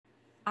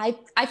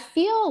I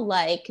feel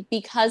like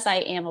because I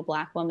am a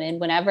Black woman,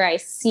 whenever I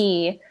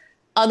see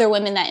other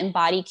women that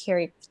embody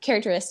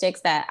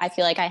characteristics that I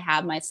feel like I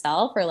have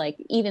myself, or like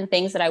even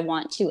things that I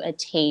want to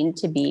attain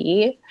to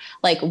be,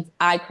 like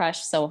I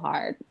crush so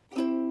hard.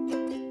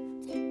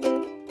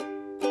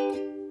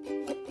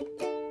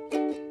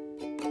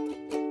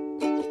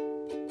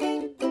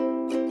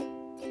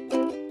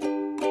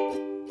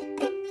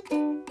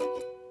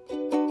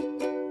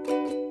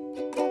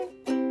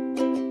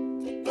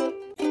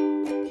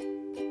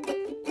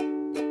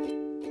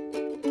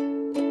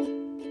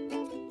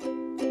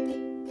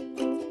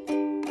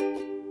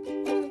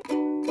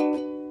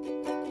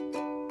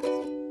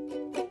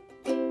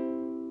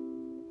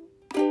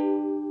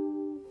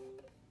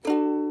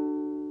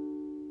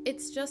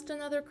 It's just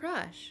another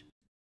crush.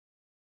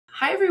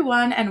 Hi,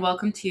 everyone, and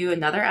welcome to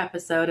another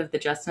episode of the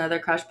Just Another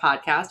Crush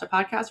podcast, a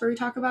podcast where we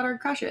talk about our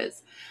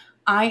crushes.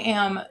 I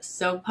am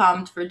so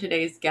pumped for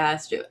today's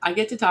guest. I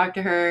get to talk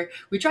to her.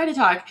 We try to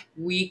talk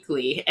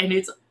weekly, and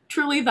it's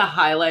truly the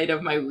highlight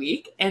of my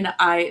week. And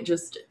I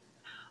just,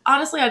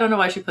 honestly, I don't know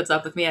why she puts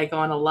up with me. I go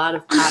on a lot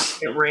of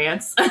passionate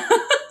rants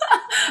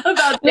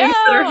about things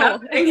that are No.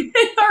 happening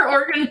in our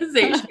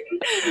organization.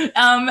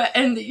 And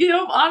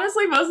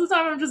honestly, most of the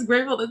time I'm just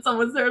grateful that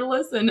someone's there to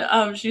listen.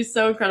 She's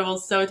so incredible,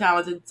 so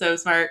talented, so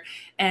smart,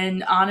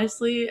 and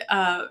honestly,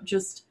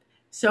 just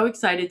so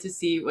excited to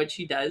see what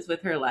she does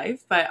with her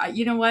life. But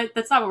you know what?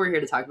 That's not what we're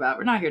here to talk about.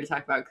 We're not here to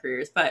talk about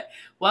careers. But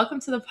welcome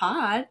to the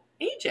pod,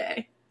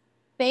 AJ.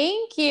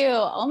 Thank you.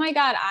 Oh my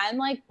God, I'm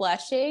like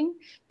blushing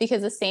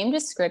because the same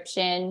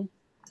description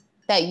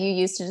that you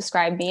used to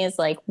describe me is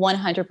like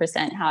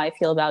 100% how I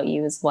feel about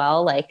you as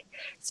well. Like,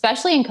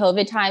 especially in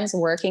COVID times,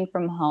 working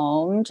from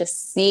home,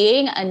 just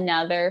seeing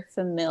another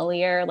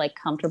familiar, like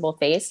comfortable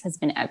face has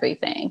been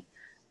everything.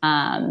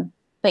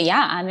 But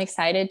yeah, I'm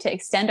excited to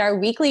extend our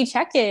weekly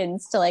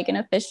check-ins to like an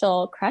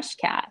official crush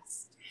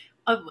cast.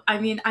 I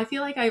mean, I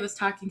feel like I was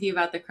talking to you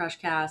about the Crush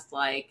Cast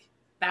like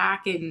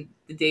back in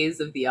the days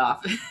of The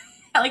Office.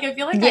 Like, I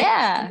feel like I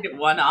Yeah. did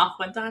one off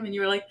one time, and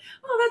you were like,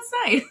 "Oh,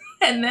 that's nice."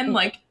 And then,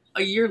 like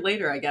a year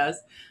later, I guess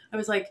I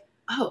was like,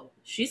 "Oh,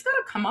 she's got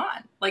to come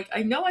on." Like,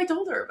 I know I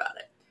told her about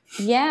it.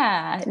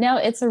 Yeah. No,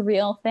 it's a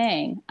real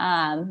thing.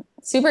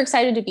 Super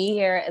excited to be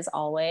here as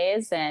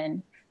always.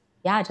 And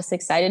yeah, just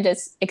excited to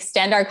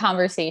extend our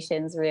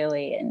conversations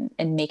really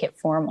and make it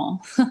formal.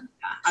 Or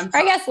I'm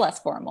I so guess less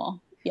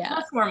formal. Yeah.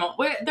 less formal.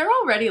 They're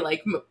already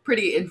like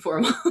pretty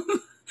informal.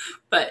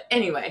 But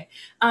anyway,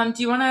 do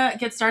you want to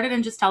get started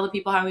and just tell the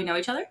people how we know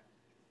each other?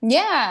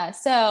 Yeah.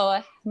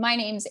 So my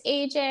name's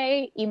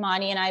AJ.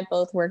 Imani and I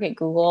both work at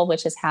Google,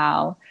 which is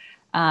how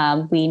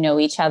we know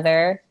each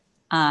other.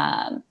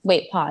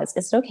 Wait, pause.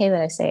 Is it okay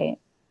that I say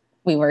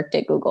we worked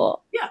at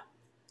Google? Yeah.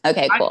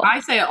 Okay, cool.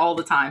 I say it all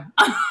the time.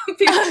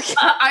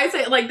 I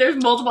say like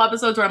there's multiple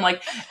episodes where I'm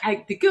like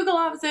at the Google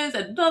offices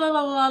and blah blah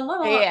blah blah blah.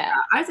 Blah. Yeah.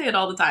 I say it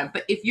all the time.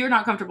 But if you're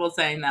not comfortable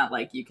saying that,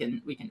 like we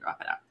can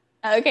drop it out.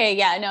 Okay,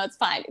 yeah, no, it's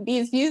fine.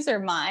 These views are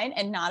mine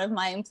and not of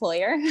my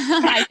employer.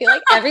 I feel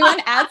like everyone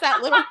adds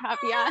that little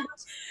caveat.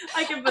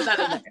 I can put that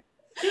in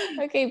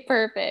there. Okay,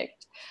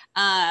 perfect.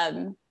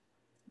 But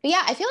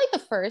yeah, I feel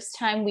like the first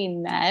time we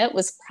met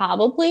was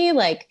probably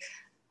like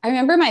I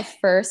remember my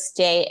first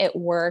day at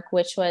work,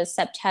 which was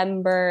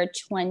September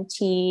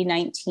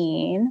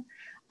 2019.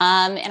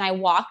 And I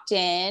walked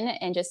in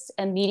and just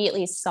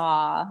immediately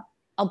saw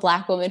a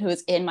Black woman who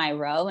was in my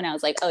row. And I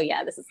was like, oh,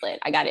 yeah, this is lit.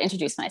 I got to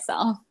introduce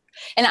myself.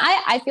 And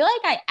I feel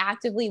like I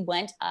actively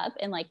went up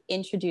and like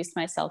introduced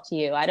myself to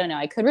you. I don't know.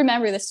 I could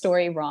remember the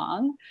story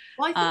wrong.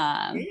 Well,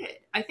 I think you did.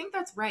 I think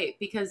that's right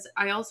because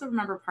I also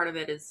remember part of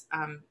it is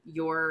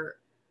your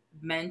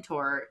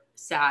mentor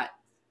sat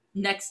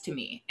next to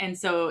me, and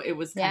so it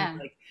was kind of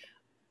Yeah. like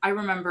I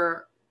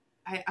remember.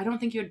 I don't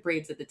think you had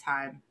braids at the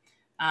time,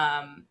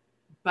 um,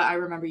 but I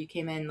remember you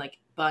came in like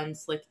bun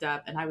slicked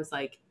up, and I was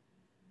like,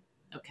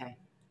 okay,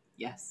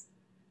 yes,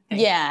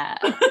 thank Yeah.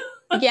 you.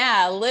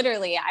 Yeah.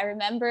 Literally. I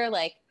remember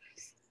like,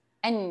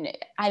 and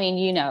I mean,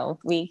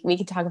 we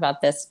could talk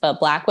about this,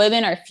 but Black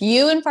women are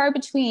few and far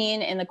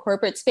between in the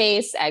corporate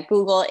space at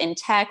Google, in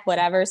tech,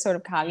 whatever sort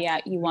of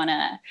caveat you want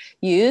to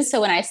use. So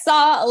when I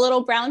saw a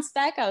little brown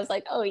speck, I was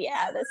like, oh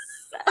yeah, this.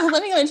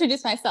 Let me go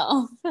introduce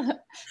myself.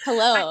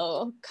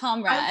 Hello, I,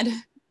 comrade.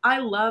 I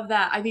love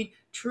that. I mean,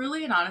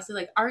 truly and honestly,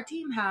 like our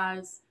team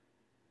has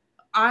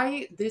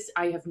I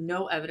have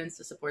no evidence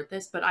to support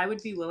this, but I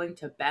would be willing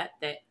to bet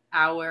that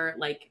our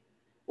like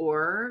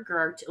org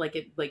or like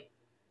it like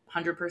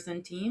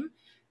 100-person team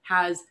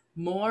has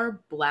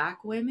more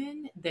Black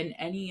women than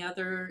any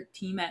other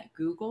team at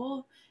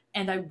Google,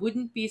 and I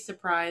wouldn't be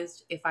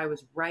surprised if I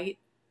was right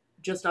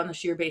just on the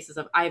sheer basis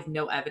of I have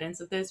no evidence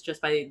of this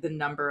just by the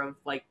number of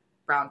like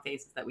brown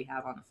faces that we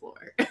have on the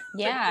floor.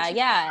 Yeah,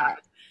 yeah,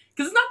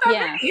 Because it's not that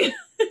yeah, many.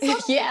 It's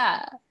not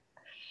yeah.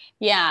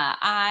 Yeah,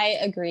 I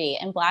agree.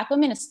 And Black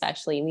women,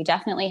 especially, we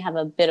definitely have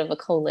a bit of a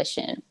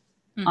coalition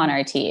on Mhm.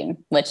 our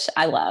team, which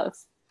I love.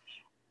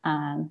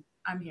 Um,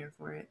 I'm here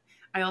for it.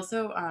 I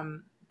also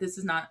this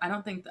is not I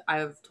don't think that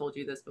I've told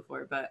you this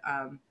before, but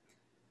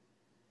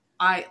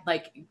I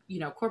like,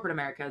 corporate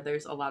America,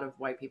 there's a lot of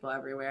white people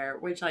everywhere,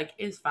 which like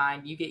is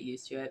fine. You get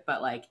used to it.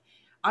 But like,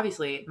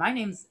 obviously, my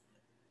name's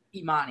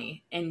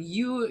Imani, and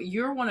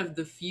you're one of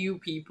the few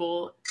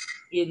people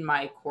in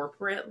my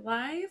corporate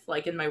life,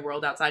 like in my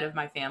world outside of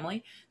my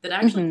family, that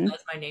actually Hmm. says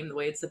my name the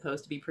way it's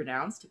supposed to be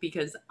pronounced,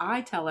 because I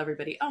tell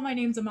everybody, oh, my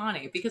name's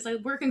Imani, because I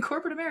work in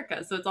corporate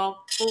America, so it's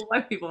all full of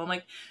white people. I'm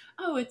like,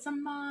 oh, it's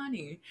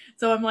Imani.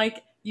 So I'm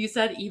like, you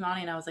said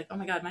Imani, and I was like, oh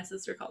my god, my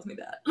sister calls me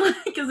that,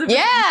 because if it's my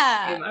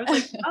Yeah. name, I was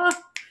like, oh,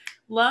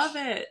 love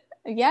it.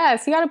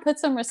 Yes, you got to put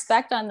some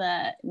respect on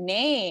the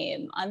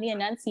name, on the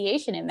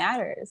enunciation. It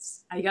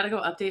matters. I gotta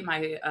go update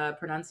my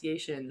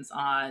pronunciations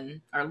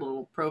on our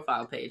little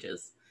profile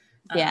pages.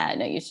 Um, Yeah,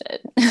 no, you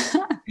should.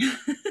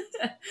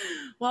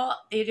 well,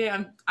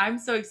 AJ, I'm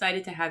so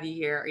excited to have you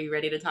here. Are you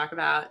ready to talk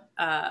about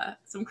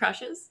some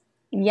crushes?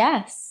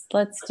 Yes,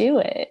 let's do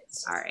it.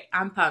 All right,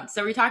 I'm pumped.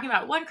 So we're talking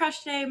about one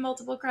crush today,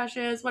 multiple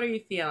crushes. What are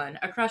you feeling?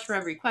 A crush for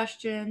every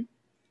question?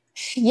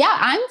 Yeah,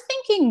 I'm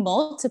thinking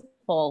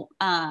multiple.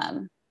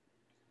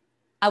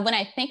 When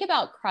I think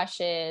about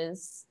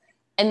crushes,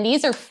 and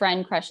these are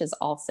friend crushes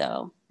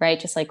also, right?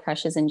 Just like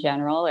crushes in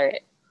general or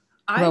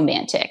I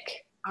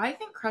romantic. I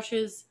think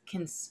crushes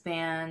can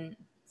span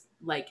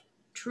like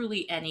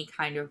truly any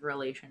kind of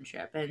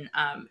relationship, and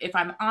if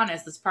I'm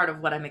honest, that's part of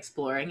what I'm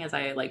exploring as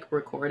I like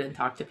record and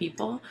talk to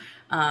people.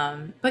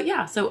 But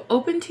yeah, so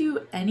open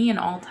to any and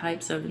all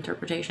types of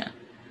interpretation.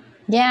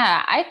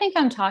 Yeah, I think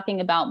I'm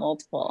talking about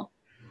multiple.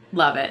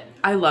 Love it.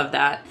 I love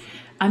that.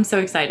 I'm so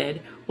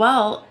excited.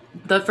 Well,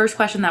 the first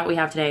question that we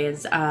have today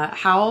is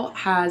how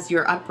has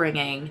your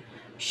upbringing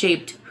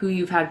shaped who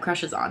you've had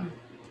crushes on?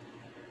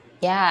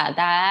 Yeah,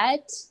 that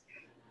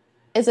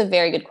is a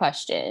very good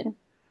question.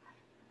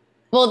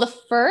 Well, the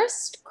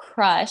first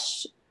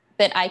crush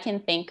that I can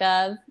think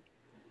of,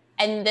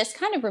 and this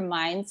kind of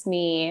reminds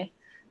me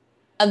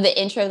of the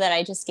intro that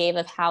I just gave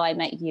of how I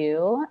met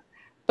you,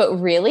 but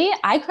really,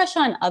 I crush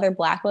on other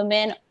Black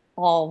women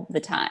all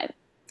the time.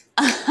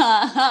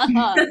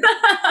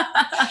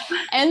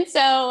 And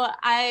so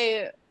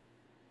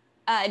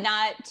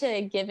not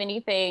to give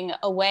anything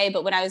away,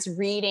 but when I was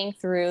reading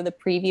through the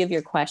preview of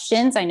your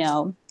questions, I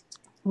know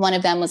one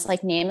of them was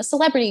like, name a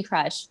celebrity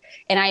crush.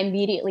 And I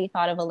immediately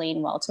thought of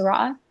Elaine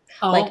Welteroth.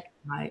 Oh Like,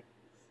 my.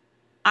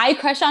 I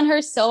crush on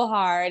her so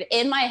hard.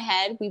 In my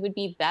head, we would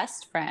be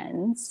best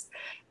friends.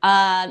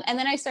 And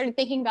then I started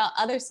thinking about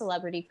other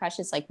celebrity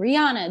crushes like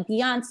Rihanna,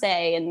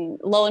 Beyonce, and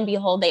lo and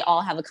behold, they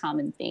all have a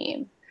common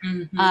theme.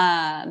 Hmm.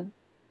 Um,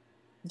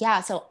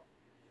 yeah, so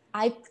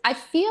I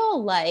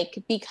feel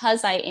like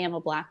because I am a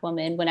Black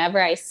woman,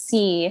 whenever I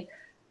see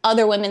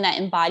other women that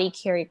embody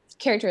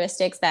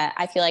characteristics that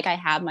I feel like I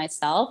have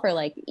myself, or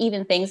like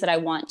even things that I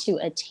want to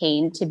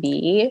attain to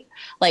be,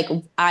 like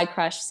I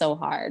crush so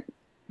hard.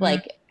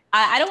 Like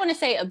I don't want to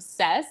say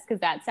obsessed because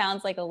that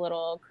sounds like a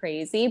little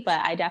crazy, but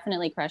I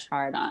definitely crush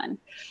hard on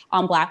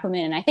Black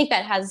women, and I think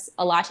that has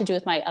a lot to do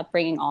with my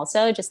upbringing.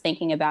 Also, just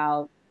thinking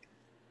about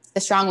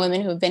the strong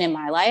women who have been in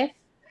my life.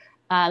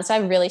 So I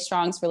have really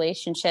strong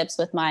relationships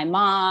with my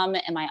mom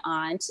and my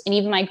aunt and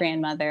even my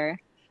grandmother,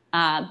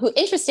 who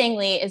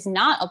interestingly is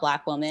not a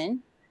Black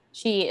woman.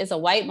 She is a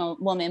white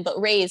woman, but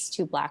raised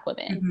two Black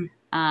women.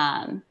 Hmm.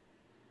 Um,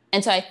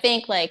 and so I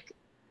think like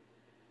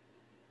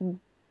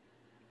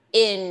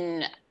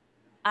in,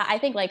 I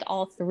think like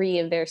all three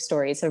of their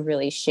stories have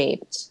really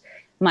shaped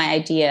my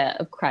idea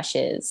of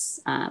crushes,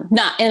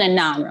 not in a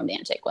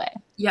non-romantic way.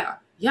 Yeah.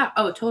 Yeah.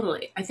 Oh,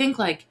 totally. I think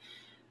like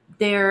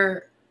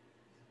there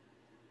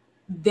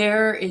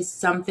there is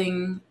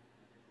something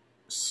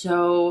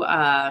so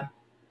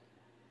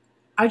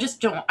I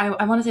just don't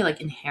I want to say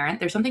like inherent.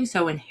 There's something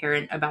so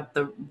inherent about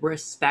the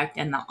respect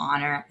and the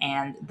honor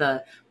and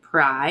the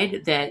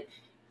pride that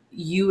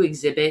you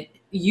exhibit,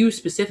 you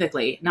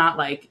specifically, not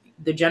like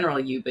the general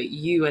you, but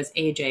you as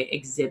AJ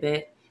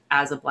exhibit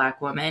as a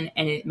Black woman.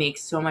 And it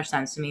makes so much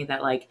sense to me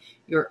that like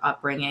your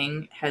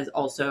upbringing has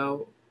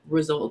also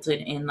resulted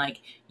in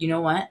like, you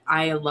know what?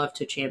 I love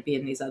to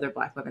champion these other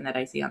Black women that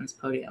I see on this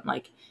podium.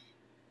 Like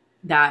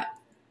that,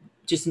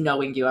 just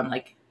knowing you, I'm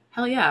like,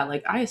 hell yeah,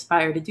 like I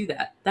aspire to do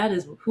that. That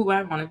is who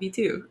I want to be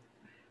too.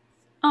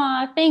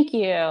 Aw, thank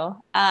you.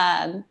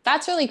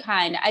 That's really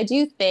kind. I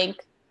do think,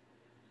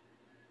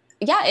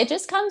 yeah, it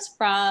just comes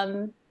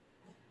from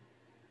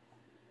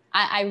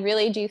I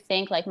really do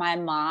think like my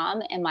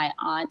mom and my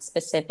aunt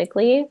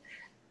specifically,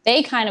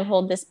 they kind of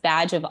hold this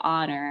badge of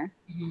honor,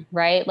 Mhm,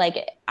 right?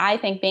 Like I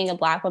think being a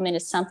Black woman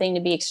is something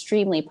to be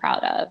extremely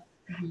proud of.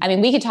 mhm, I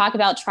mean, we could talk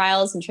about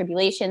trials and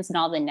tribulations and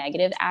all the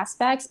negative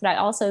aspects, but I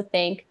also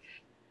think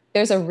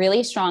there's a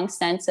really strong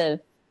sense of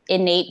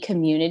innate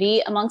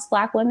community amongst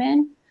Black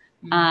women.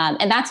 mhm,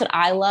 And that's what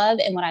I love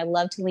and what I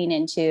love to lean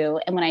into.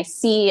 And when I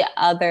see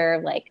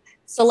other like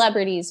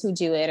celebrities who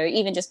do it, or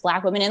even just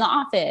Black women in the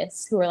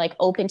office who are like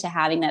open to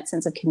having that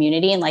sense of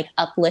community and like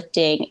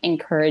uplifting,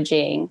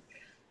 encouraging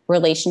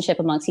relationship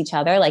amongst each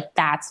other, like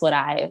that's what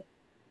I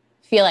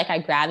feel like I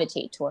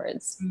gravitate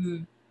towards.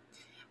 mhm.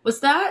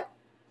 Was that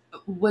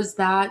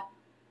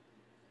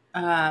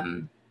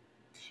um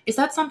is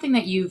that something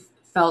that you've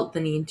felt the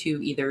need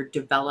to either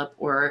develop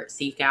or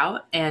seek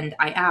out. And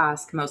I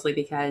ask mostly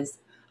because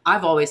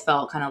I've always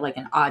felt kind of like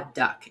an odd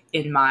duck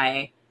in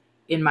my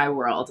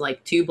world,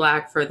 like too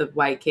black for the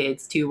white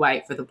kids, too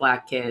white for the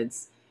black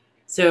kids.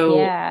 So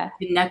Yeah.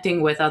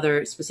 connecting with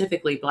other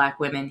specifically black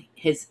women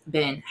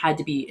had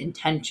to be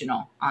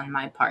intentional on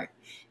my part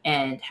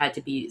and had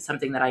to be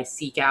something that I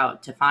seek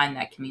out to find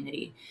that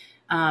community.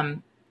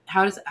 How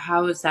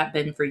has that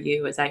been for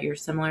you? Is that your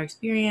similar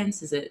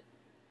experience? Is it,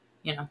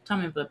 tell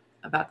me a bit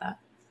about that.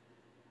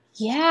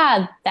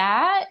 Yeah,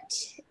 that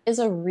is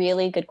a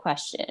really good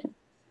question.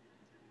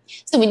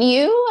 So when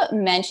you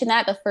mention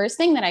that, the first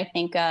thing that I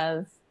think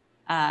of,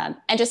 and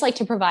just like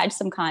to provide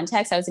some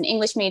context, I was an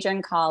English major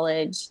in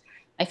college.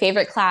 My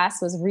favorite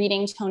class was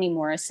reading Toni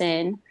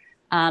Morrison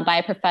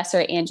by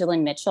Professor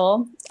Angelin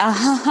Mitchell.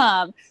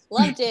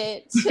 Loved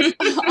it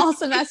all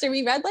semester.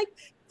 We read like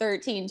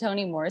 13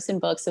 Toni Morrison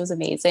books. It was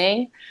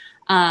amazing.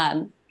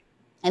 And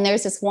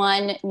there's this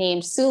one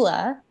named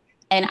Sula.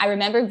 And I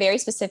remember very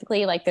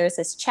specifically, like there's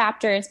this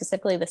chapter and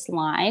specifically this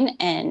line,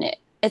 and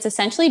it's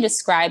essentially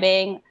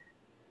describing,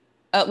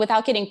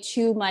 without getting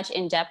too much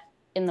in depth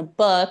in the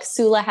book,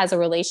 Sula has a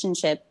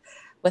relationship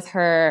with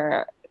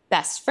her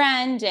best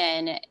friend,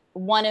 and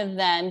one of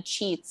them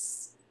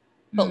cheats,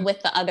 but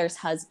with the other's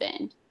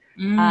husband.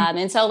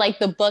 And so like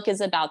the book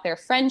is about their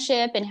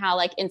friendship and how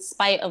like in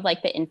spite of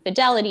like the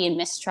infidelity and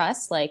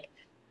mistrust, like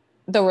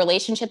the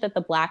relationship that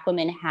the Black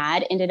woman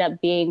had ended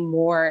up being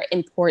more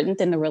important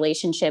than the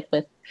relationship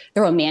with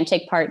the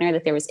romantic partner,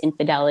 that there was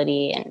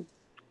infidelity and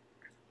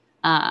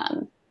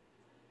that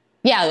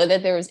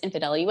there was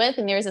infidelity with.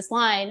 And there was this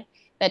line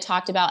that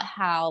talked about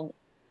how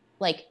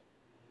like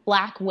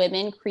Black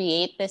women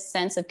create this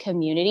sense of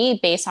community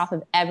based off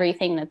of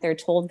everything that they're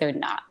told they're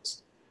not,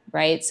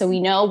 right? So we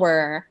know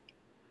we're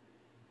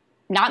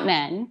not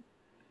men.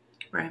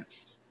 Right.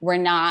 We're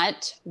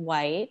not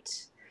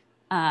white.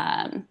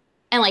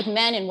 And like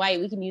men and white,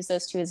 we can use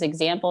those two as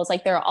examples.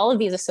 Like there are all of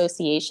these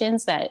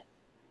associations that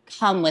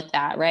come with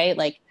that, right?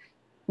 Like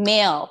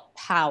male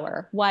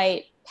power,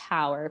 white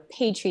power,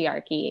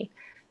 patriarchy.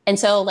 And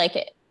so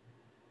like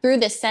through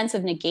this sense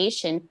of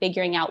negation,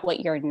 figuring out what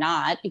you're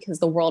not because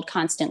the world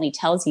constantly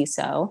tells you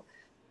so,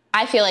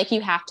 I feel like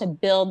you have to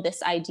build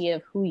this idea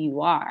of who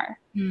you are.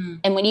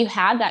 And when you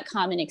have that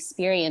common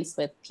experience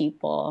with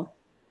people,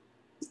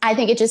 I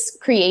think it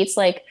just creates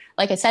like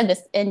I said,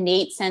 this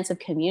innate sense of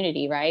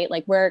community, right?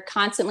 Like we're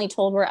constantly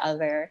told we're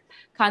other,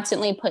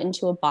 constantly put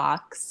into a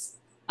box.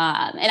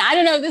 And I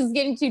don't know if this is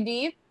getting too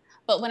deep,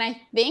 but when I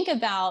think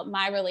about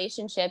my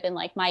relationship and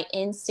like my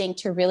instinct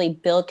to really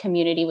build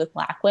community with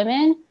Black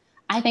women,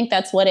 I think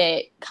that's what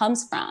it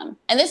comes from.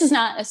 And this is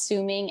not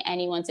assuming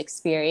anyone's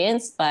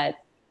experience, but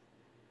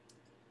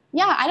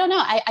yeah, I don't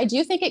know. I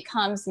do think it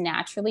comes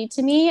naturally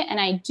to me. And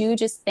I do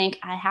just think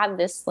I have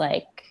this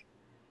like,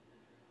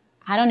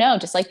 I don't know,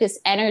 just like this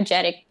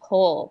energetic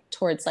pull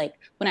towards like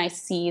when I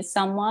see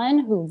someone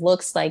who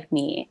looks like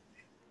me,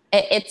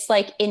 it's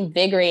like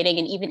invigorating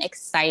and even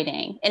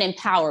exciting and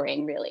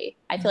empowering, really.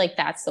 I feel like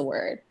that's the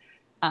word.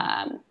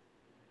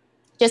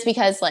 Just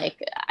because like,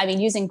 I mean,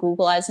 using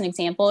Google as an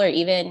example, or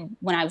even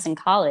when I was in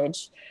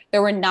college,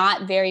 there were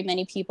not very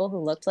many people who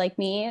looked like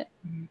me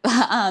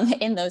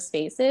in those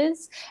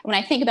spaces. When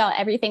I think about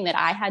everything that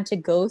I had to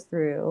go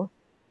through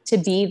to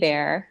be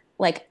there,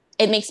 like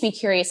it makes me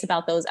curious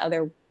about those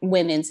other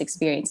women's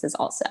experiences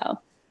also.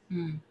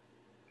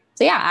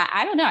 So yeah,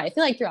 I don't know. I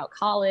feel like throughout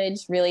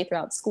college, really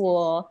throughout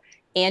school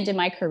and in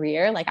my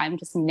career, like I'm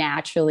just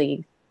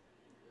naturally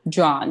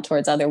drawn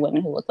towards other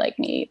women who look like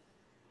me.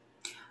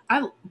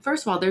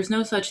 First of all, there's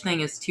no such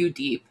thing as too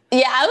deep.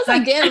 Yeah, I was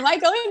like, damn, am I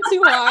going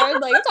too hard?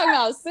 Like, I'm talking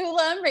about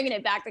Sula, I'm bringing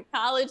it back to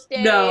college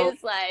days. No.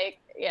 Like,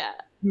 yeah.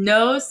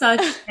 No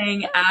such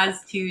thing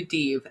as too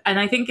deep. And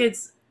I think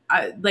it's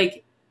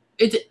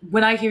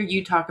when I hear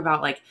you talk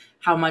about like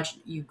how much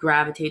you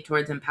gravitate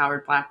towards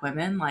empowered Black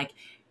women, like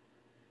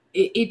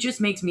it just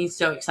makes me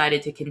so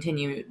excited to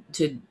continue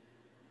to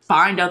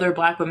find other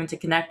Black women to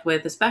connect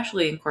with,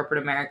 especially in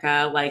corporate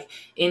America, like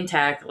in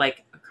tech,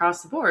 like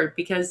across the board,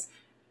 because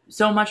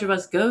so much of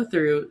us go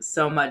through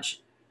so much,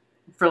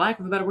 for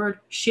lack of a better word,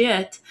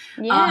 shit,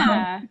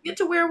 Yeah. get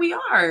to where we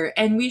are.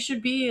 And we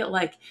should be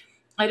like,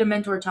 I had a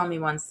mentor tell me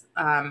once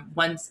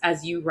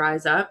as you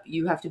rise up,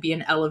 you have to be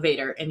an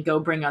elevator and go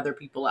bring other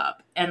people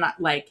up. And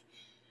like,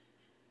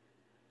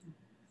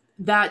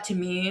 that to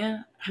me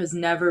has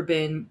never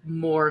been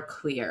more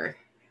clear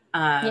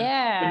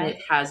than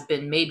it has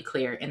been made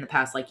clear in the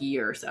past like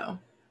year or so.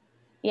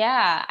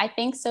 Yeah, I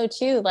think so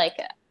too. Like,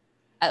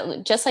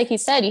 just like you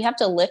said, you have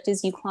to lift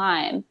as you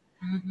climb.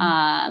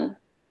 And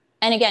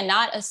again,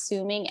 not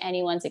assuming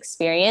anyone's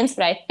experience,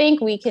 but I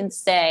think we can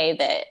say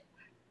that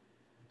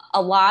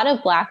a lot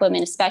of Black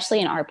women, especially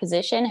in our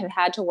position, have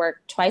had to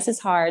work twice as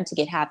hard to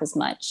get half as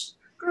much.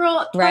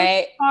 Girl,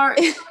 right?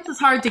 It's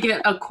hard to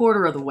get a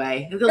quarter of the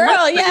way.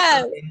 Girl,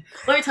 yeah.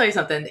 Let me tell you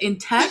something. In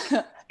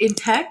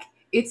tech,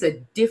 it's a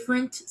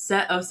different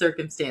set of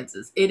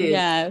circumstances. It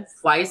is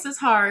twice as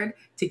hard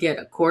to get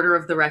a quarter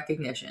of the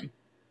recognition.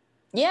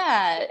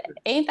 Yeah,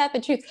 ain't that the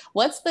truth?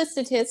 What's the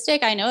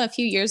statistic? I know a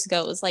few years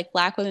ago it was like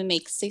black women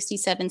make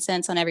 67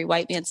 cents on every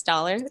white man's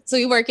dollar. So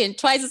we working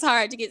twice as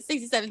hard to get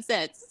 67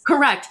 cents.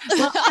 Correct.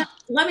 Well,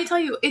 let me tell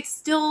you, it's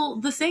still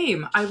the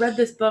same. I read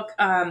this book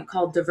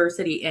called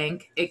Diversity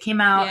Inc. It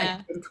came out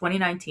Yeah. in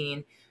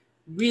 2019.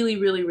 Really,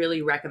 really,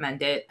 really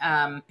recommend it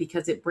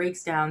because it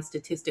breaks down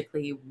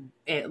statistically,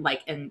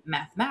 and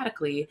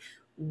mathematically,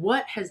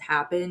 what has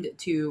happened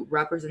to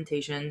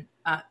representation.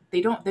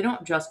 They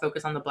don't just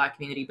focus on the Black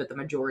community, but the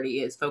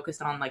majority is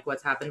focused on like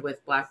what's happened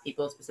with Black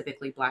people,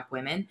 specifically Black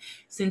women,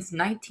 since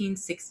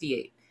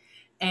 1968.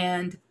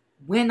 And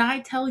when I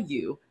tell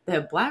you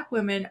that Black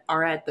women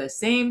are at the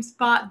same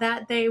spot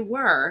that they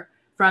were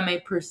from a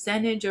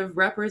percentage of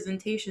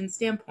representation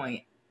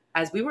standpoint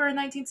as we were in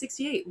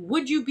 1968,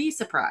 would you be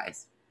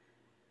surprised?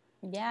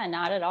 Yeah,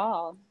 not at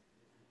all.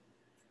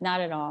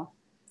 Not at all.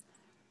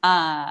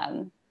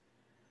 Um,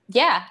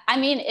 yeah, I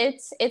mean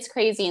it's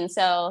crazy. And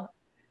so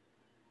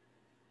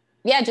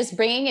yeah, just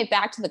bringing it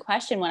back to the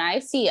question, when I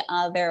see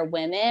other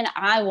women,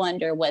 I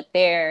wonder what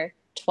their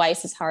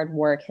twice as hard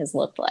work has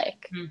looked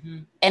like. Mm-hmm.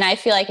 And I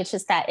feel like it's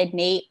just that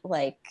innate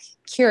like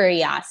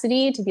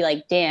curiosity to be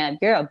like, damn,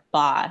 you're a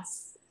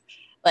boss.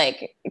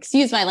 Like,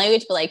 excuse my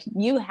language, but like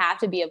you have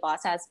to be a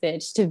boss ass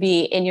bitch to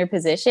be in your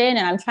position.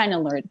 And I'm trying to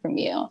learn from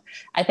you.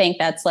 I think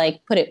that's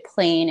like, put it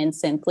plain and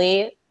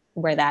simply,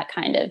 where that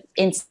kind of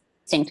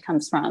instinct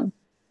comes from,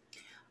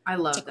 I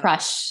to love that.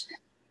 crush.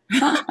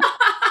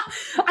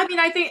 I mean,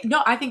 I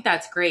think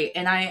that's great.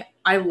 And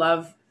I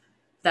love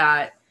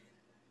that,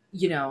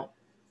 you know,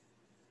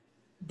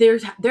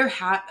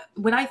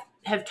 when I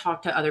have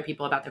talked to other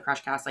people about the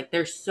Crush Cast, like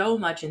there's so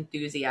much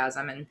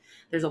enthusiasm, and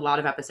there's a lot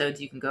of episodes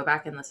you can go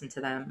back and listen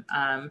to them.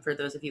 For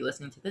those of you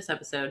listening to this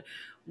episode,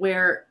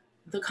 where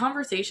the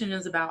conversation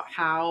is about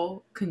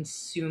how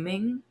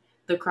consuming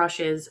the crush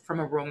is from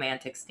a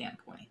romantic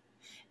standpoint.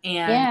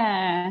 And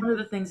Yeah. one of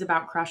the things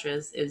about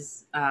crushes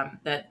is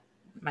that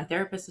my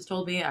therapist has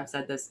told me. I've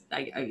said this.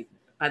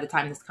 By the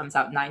time this comes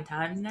out 9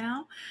 times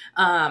now.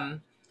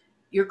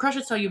 Your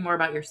crushes tell you more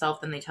about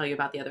yourself than they tell you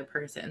about the other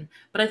person.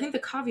 But I think the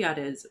caveat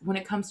is, when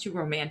it comes to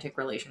romantic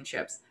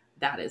relationships,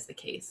 that is the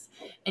case.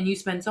 And you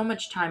spend so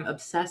much time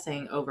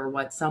obsessing over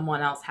what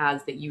someone else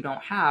has that you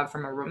don't have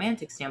from a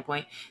romantic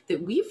standpoint,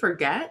 that we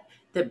forget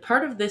that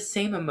part of this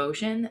same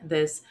emotion,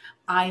 this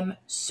I'm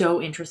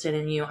so interested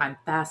in you, I'm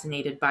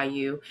fascinated by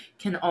you,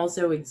 can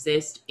also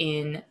exist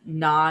in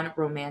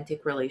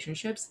non-romantic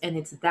relationships. And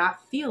it's that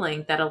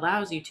feeling that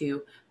allows you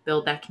to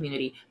build that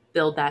community,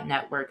 build that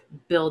network,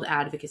 build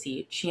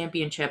advocacy,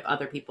 championship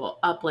other people,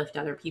 uplift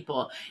other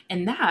people.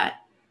 And that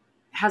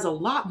has a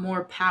lot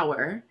more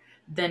power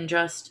than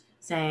just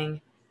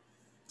saying,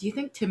 do you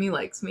think Timmy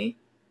likes me?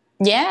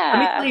 Let me tell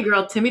Yeah. you,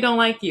 girl, Timmy don't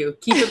like you.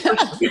 Keep it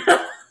pushing.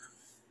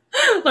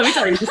 Let me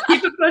tell you, just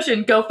keep it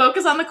pushing. Go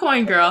focus on the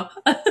coin, girl.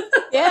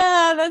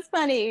 Yeah, that's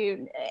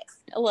funny.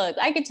 Look,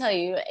 I can tell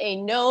you,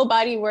 ain't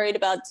nobody worried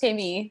about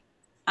Timmy.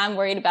 I'm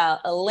worried about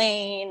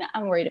Elaine.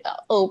 I'm worried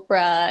about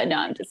Oprah. No,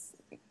 I'm just,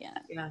 yeah.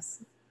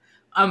 Yes.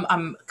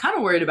 I'm kind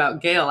of worried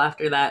about Gail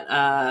after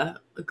that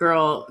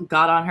girl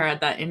got on her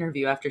at that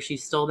interview after she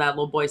stole that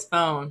little boy's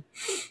phone.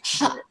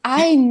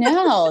 I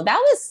know that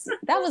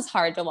was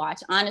hard to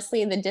watch.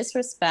 Honestly, the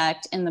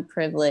disrespect and the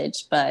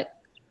privilege, but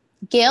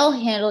Gail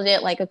handled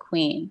it like a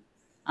queen.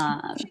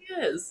 She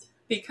is,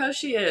 because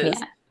she is.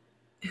 Yeah.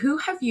 Who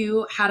have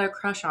you had a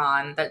crush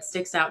on that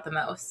sticks out the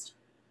most?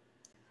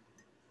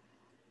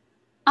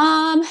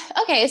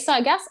 Okay, so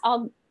I guess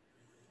I'll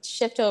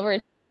shift over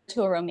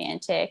to a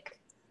romantic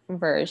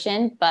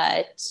version,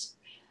 but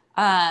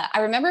I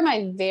remember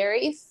my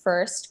very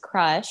first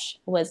crush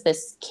was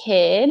this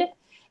kid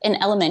in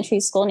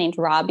elementary school named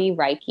Robbie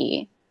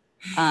Reiki.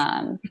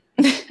 Um,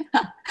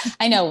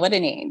 I know, what a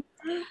name.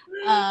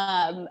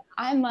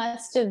 I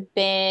must have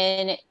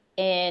been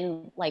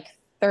in like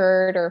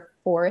third or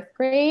fourth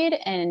grade,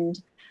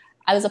 and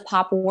I was a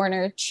Pop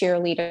Warner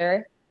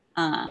cheerleader.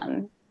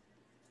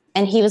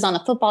 And he was on the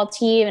football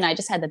team, and I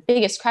just had the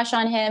biggest crush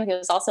on him. He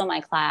was also in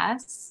my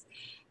class.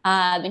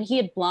 And he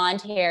had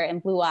blonde hair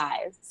and blue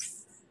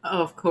eyes.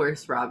 Oh, of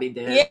course, Robbie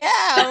did.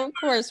 Yeah, of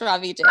course,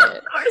 Robbie did.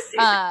 Of course he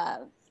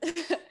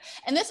did.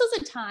 And this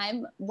was a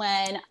time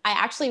when I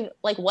actually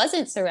like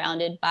wasn't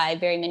surrounded by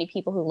very many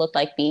people who looked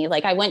like me.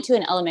 Like, I went to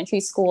an elementary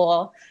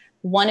school,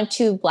 one of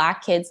two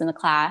Black kids in the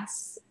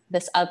class,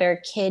 this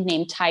other kid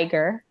named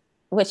Tiger,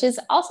 which is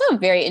also a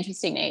very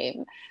interesting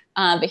name.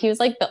 But he was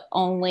like the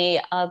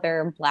only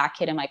other Black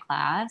kid in my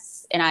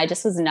class, and I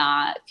just was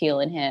not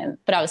feeling him,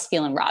 but I was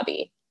feeling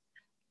Robbie.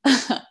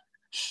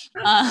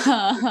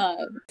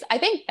 I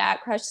think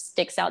that crush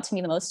sticks out to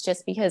me the most,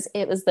 just because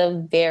it was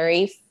the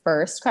very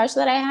first crush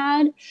that I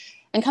had.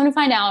 And come to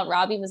find out,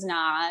 Robbie was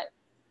not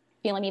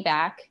feeling me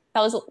back.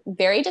 That was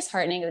very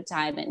disheartening at the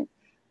time. And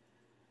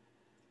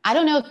I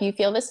don't know if you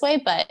feel this way,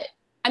 but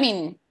I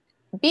mean,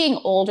 being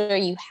older,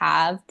 you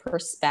have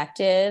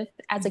perspective.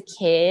 As a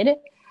kid,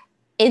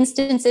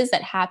 instances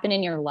that happen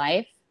in your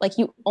life, like,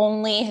 you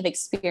only have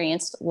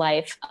experienced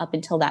life up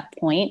until that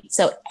point.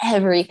 So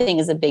everything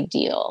is a big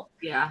deal.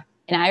 Yeah.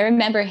 And I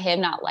remember him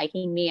not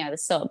liking me. I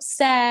was so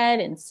upset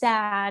and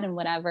sad and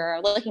whatever.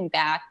 Looking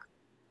back,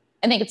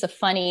 I think it's a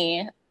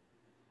funny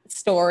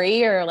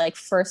story or like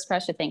first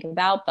crush to think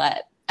about,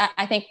 but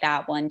I think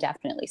that one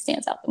definitely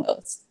stands out the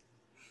most.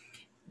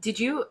 Did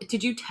you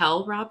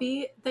tell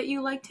Robbie that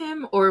you liked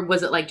him, or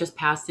was it like just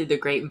passed through the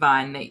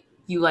grapevine that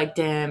you liked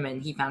him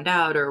and he found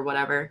out or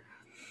whatever?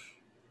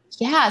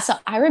 Yeah, so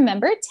I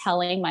remember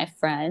telling my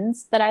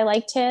friends that I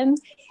liked him,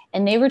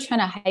 and they were trying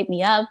to hype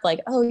me up, like,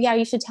 "Oh yeah,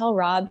 you should tell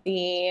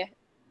Robbie."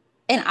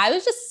 And I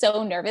was just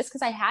so nervous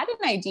because I had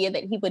an idea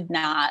that he would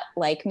not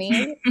like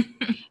me.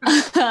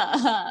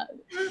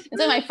 And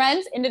so my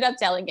friends ended up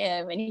telling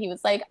him, and he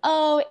was like,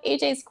 "Oh,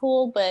 AJ's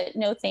cool, but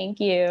no, thank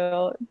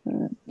you."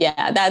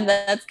 Yeah,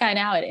 that's kind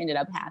of how it ended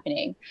up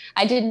happening.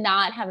 I did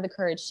not have the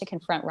courage to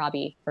confront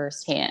Robbie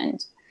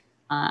firsthand.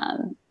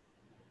 Um,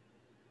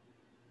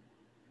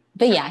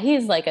 but yeah,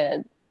 he's like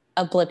a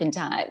blip in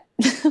time.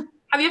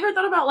 Have you ever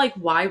thought about like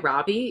why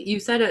Robbie? You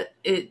said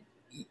it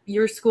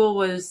your school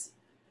was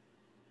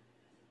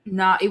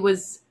not, it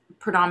was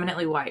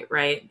predominantly white,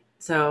 right?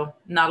 So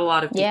not a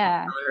lot of people of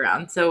Yeah. color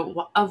around.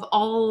 So of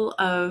all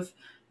of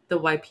the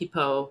white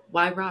people,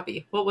 why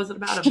Robbie? What was it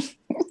about him?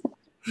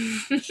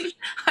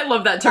 I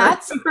love that term.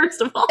 That's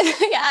First of all,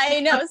 yeah, I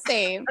know,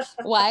 same.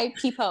 Why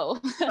people?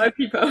 white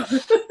people.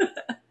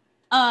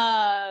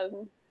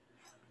 um,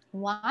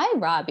 why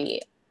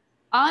Robbie?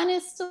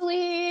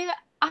 Honestly,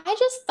 I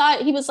just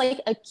thought he was like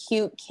a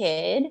cute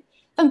kid.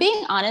 If I'm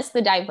being honest,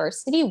 the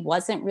diversity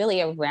wasn't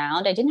really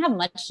around. I didn't have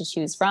much to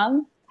choose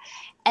from.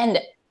 And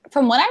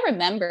from what I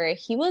remember,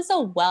 he was a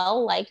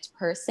well liked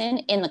person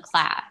in the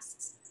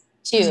class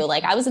too.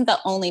 Like I wasn't the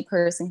only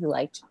person who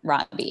liked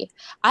Robbie.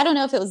 I don't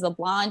know if it was the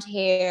blonde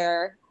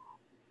hair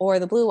or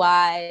the blue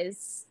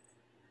eyes.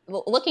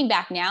 Looking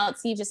back now, it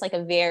seems just like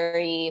a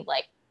very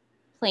like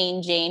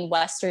plain Jane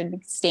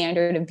Western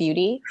standard of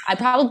beauty. I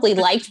probably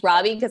liked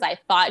Robbie because I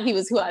thought he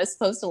was who I was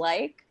supposed to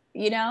like,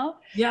 you know?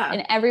 Yeah.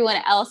 And everyone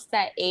else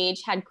that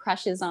age had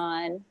crushes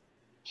on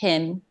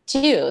him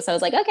too. So I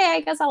was like, okay,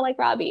 I guess I'll like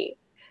Robbie.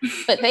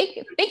 But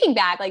thinking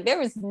back, like there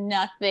was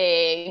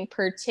nothing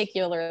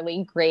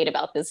particularly great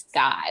about this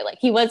guy. Like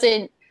he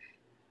wasn't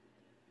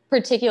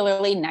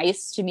particularly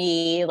nice to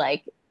me.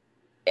 Like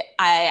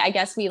I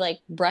guess we like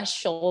brushed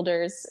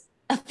shoulders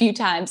a few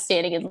times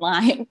standing in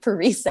line for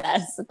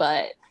recess.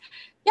 But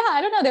yeah,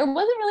 I don't know. There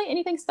wasn't really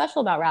anything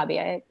special about Robbie.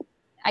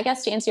 I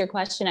guess to answer your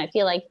question, I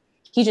feel like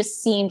he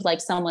just seemed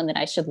like someone that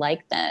I should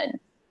like then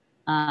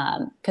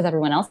because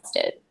everyone else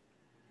did.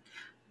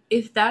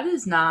 If that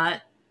is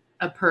not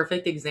a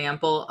perfect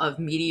example of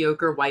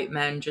mediocre white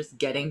men just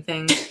getting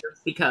things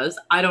just because,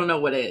 I don't know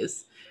what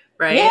is,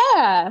 right?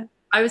 Yeah.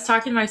 I was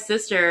talking to my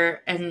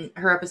sister, and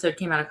her episode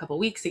came out a couple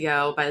weeks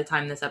ago by the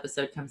time this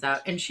episode comes out.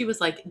 And she was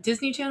like,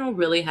 Disney Channel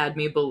really had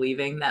me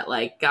believing that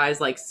like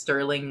guys like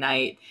Sterling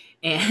Knight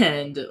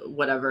and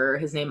whatever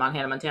his name on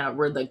Hannah Montana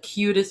were the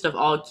cutest of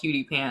all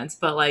cutie pants.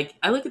 But like,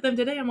 I look at them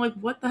today, I'm like,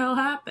 what the hell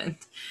happened?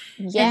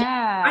 And I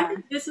Yeah.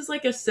 think this is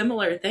like a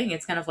similar thing.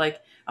 It's kind of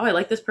like, oh, I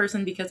like this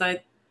person because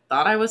I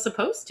thought I was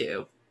supposed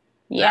to.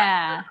 That,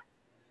 Yeah.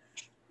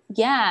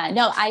 Yeah.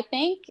 No, I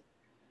think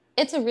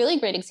it's a really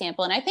great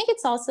example. And I think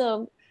it's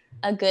also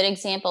a good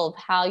example of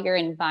how your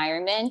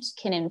environment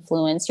can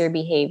influence your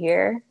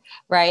behavior,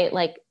 right?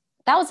 Like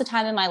that was a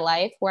time in my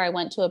life where I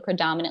went to a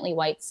predominantly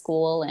white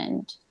school.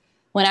 And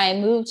when I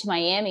moved to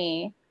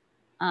Miami,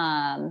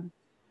 um,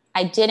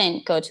 I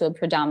didn't go to a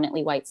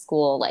predominantly white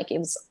school. Like it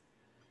was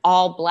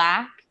all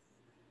Black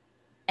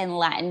and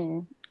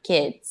Latin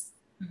kids.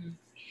 Mhm.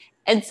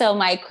 And so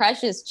my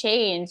crushes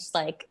changed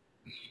like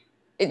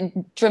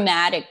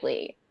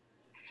dramatically.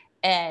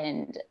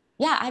 And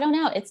yeah, I don't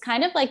know. It's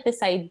kind of like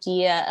this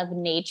idea of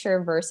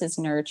nature versus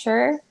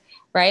nurture,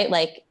 right?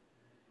 Like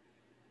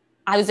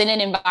I was in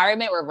an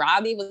environment where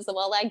Robbie was the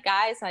well-liked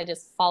guy, so I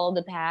just followed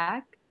the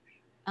pack.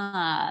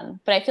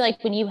 But I feel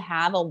like when you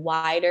have a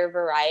wider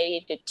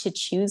variety to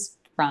choose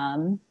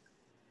from,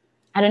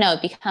 I don't know,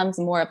 it becomes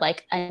more of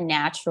like a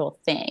natural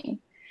thing,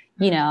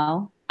 you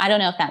know? I don't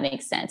know if that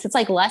makes sense. It's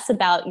like less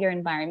about your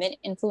environment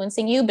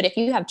influencing you, but if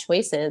you have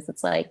choices,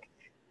 it's like,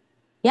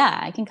 yeah,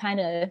 I can kind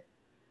of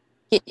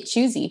get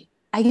choosy.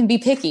 I can be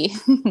picky.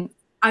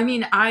 I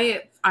mean,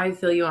 I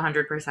feel you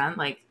 100%.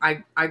 Like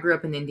I grew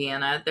up in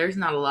Indiana. There's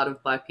not a lot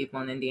of Black people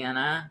in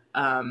Indiana.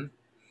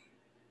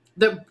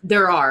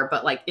 There are,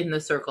 but like in the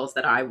circles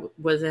that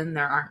was in,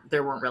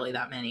 there weren't really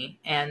that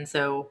many. And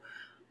so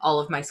all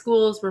of my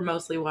schools were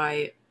mostly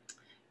white.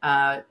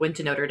 Went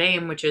to Notre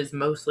Dame, which is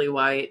mostly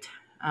white.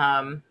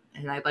 And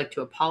I'd like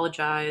to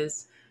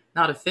apologize,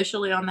 not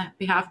officially on the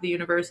behalf of the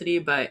university,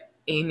 but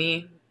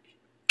Amy,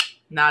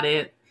 not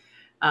it.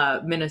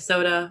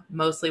 Minnesota,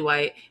 mostly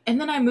white.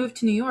 And then I moved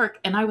to New York,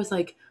 and I was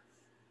like,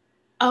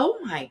 oh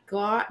my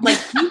God. Like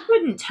you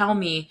couldn't tell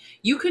me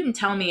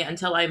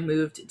until I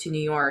moved to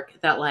New York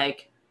that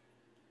like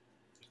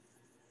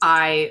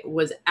I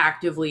was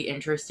actively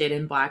interested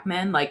in Black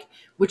men, like,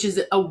 which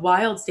is a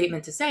wild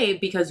statement to say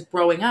because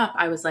growing up,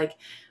 I was like,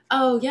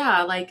 oh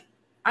yeah, like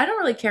I don't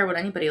really care what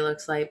anybody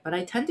looks like, but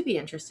I tend to be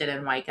interested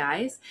in white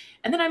guys.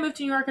 And then I moved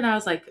to New York and I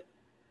was like,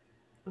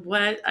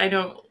 what? I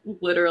don't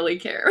literally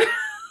care.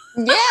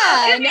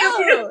 Yeah,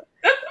 no,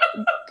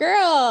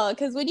 girl,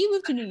 because when you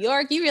move to New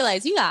York, you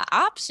realize you got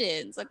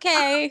options,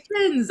 okay?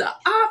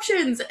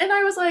 Options. And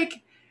I was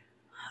like,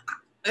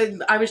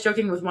 I was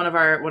joking with one of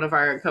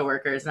our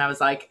coworkers, and I was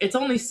like, "It's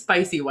only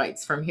spicy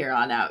whites from here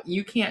on out.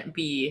 You can't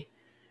be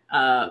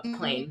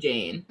plain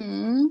Jane.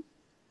 Mm-hmm.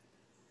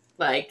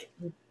 Like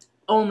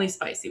only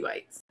spicy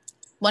whites."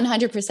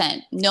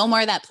 100%. No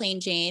more of that plain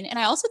Jane. And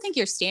I also think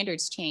your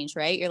standards change,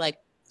 right? You're like,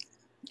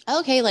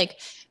 okay, like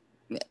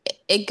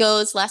it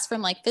goes less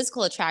from like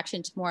physical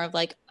attraction to more of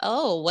like,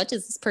 oh, what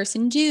does this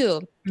person do?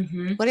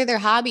 Mm-hmm. What are their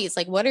hobbies?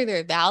 Like, what are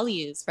their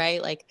values,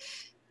 right? Like,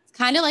 it's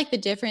kind of like the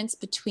difference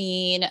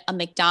between a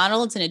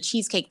McDonald's and a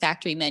Cheesecake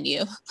Factory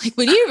menu. Like,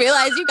 when you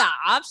realize you got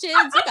options,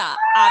 you got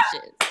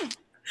options.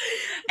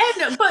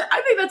 But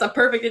I think that's a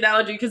perfect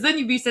analogy because then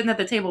you'd be sitting at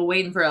the table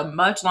waiting for a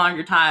much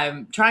longer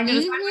time trying to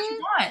decide what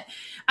you want.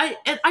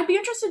 I'd be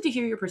interested to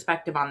hear your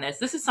perspective on this.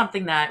 This is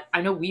something that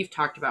I know we've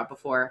talked about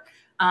before.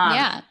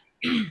 Yeah.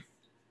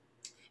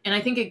 And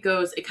I think it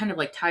kind of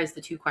like ties the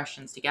two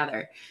questions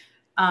together.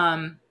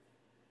 Um,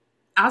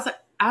 as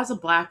a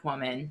Black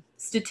woman,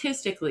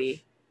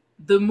 statistically,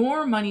 the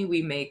more money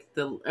we make,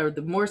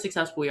 the more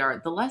successful we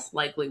are, the less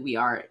likely we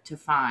are to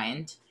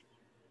find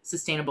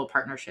sustainable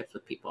partnerships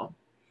with people.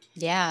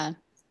 Yeah.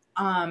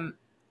 I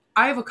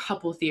have a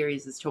couple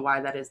theories as to why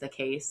that is the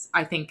case.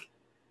 I think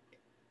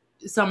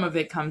some of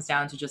it comes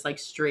down to just like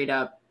straight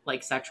up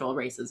like sexual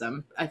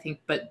racism. I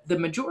think, but the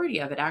majority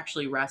of it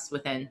actually rests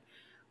within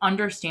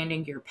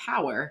understanding your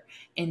power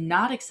and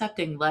not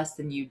accepting less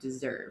than you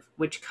deserve,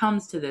 which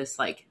comes to this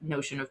like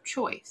notion of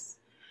choice.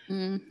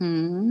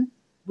 Mm-hmm.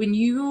 When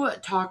you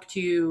talk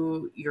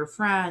to your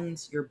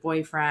friends, your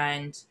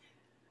boyfriend,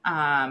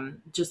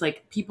 just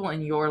like people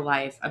in your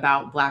life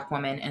about Black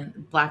women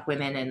and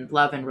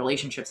love and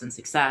relationships and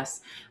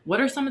success, what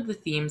are some of the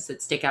themes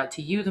that stick out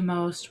to you the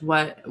most?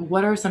 What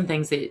are some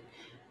things that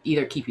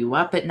either keep you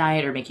up at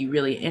night or make you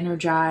really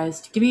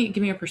energized? Give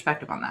me a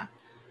perspective on that.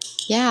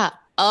 Yeah.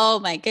 Oh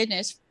my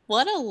goodness.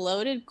 What a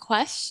loaded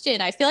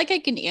question. I feel like I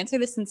can answer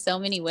this in so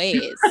many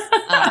ways.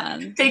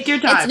 Take your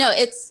time.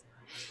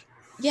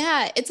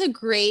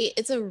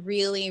 It's a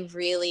really,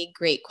 really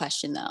great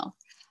question though.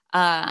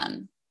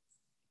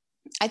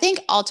 I think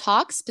I'll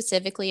talk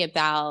specifically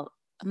about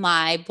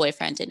my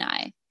boyfriend and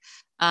I.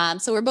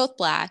 So we're both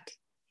Black.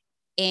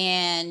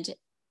 And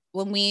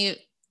when we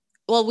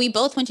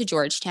both went to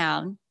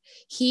Georgetown.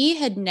 He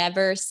had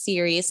never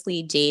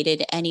seriously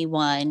dated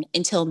anyone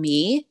until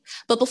me.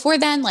 But before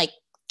then, like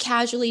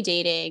casually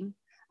dating,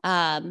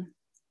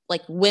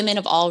 like women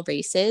of all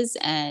races.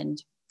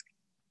 And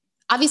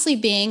obviously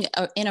being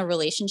in a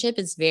relationship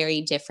is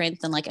very different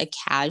than like a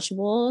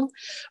casual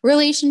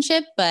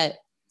relationship. But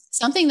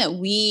something that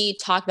we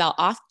talk about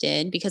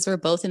often because we're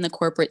both in the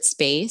corporate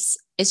space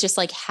is just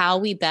like how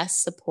we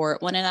best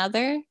support one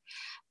another.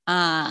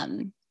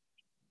 And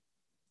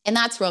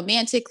that's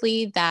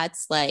romantically,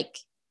 that's like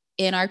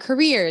in our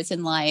careers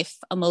in life,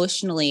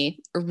 emotionally,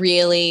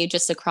 really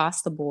just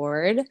across the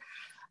board.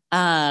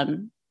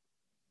 And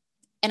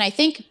I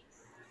think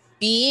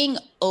being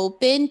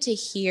open to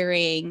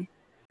hearing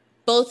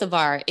both of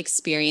our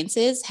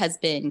experiences has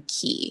been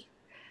key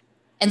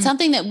and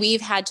something that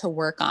we've had to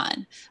work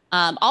on.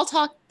 I'll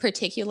talk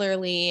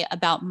particularly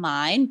about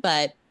mine,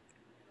 but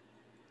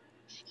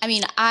I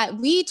mean,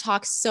 we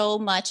talk so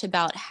much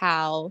about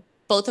how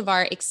both of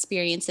our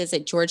experiences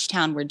at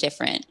Georgetown were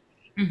different,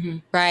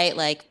 right?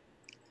 Like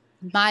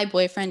my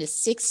boyfriend is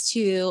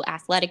 6'2",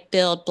 athletic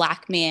build,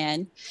 Black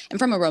man. And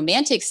from a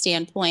romantic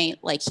standpoint,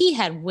 like he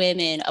had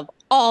women of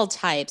all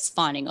types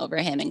fawning over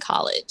him in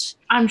college.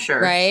 I'm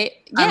sure. Right?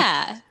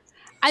 Yeah.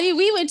 I mean,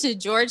 we went to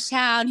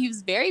Georgetown. He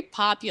was very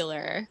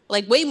popular,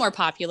 like way more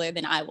popular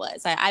than I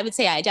was. I would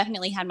say I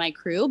definitely had my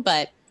crew,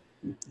 but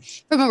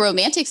from a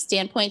romantic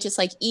standpoint, just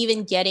like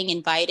even getting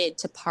invited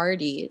to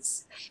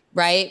parties,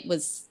 right,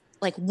 was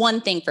like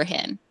one thing for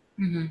him.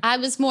 I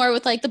was more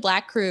with like the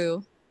Black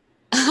crew.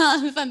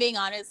 If I'm being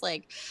honest,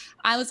 like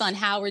I was on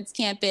Howard's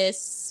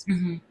campus,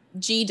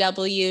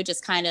 GW,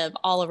 just kind of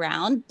all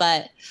around.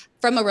 But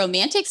from a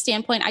romantic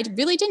standpoint, I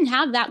really didn't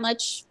have that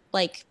much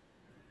like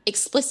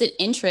explicit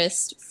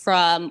interest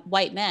from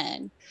white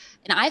men.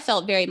 And I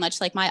felt very much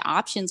like my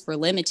options were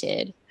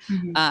limited.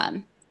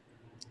 And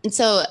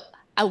so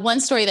one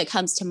story that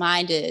comes to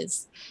mind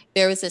is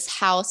there was this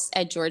house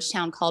at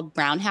Georgetown called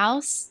Brown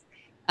House.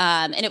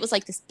 And it was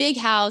like this big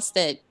house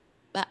that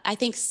I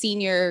think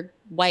senior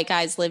white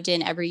guys lived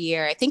in every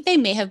year. I think they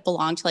may have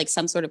belonged to like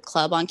some sort of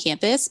club on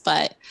campus,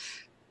 but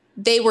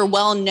they were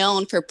well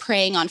known for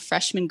preying on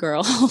freshman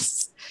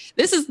girls.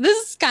 This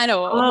is kind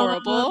of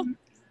horrible.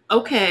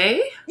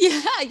 Okay.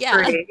 Yeah.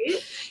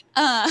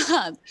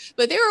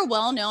 But they were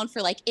well known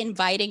for like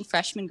inviting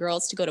freshman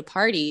girls to go to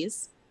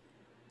parties.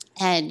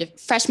 And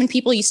freshman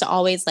people used to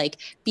always like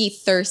be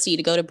thirsty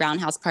to go to Brown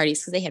House parties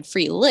because they had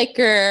free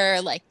liquor,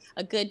 like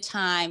a good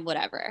time,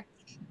 whatever.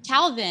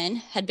 Calvin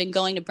had been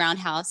going to Brown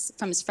House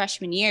from his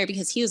freshman year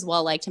because he was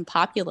well liked and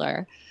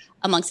popular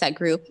amongst that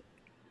group.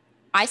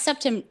 I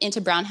stepped him into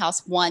Brown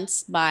House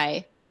once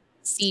my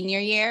senior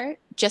year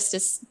just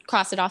to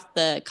cross it off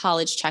the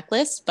college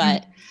checklist,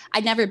 but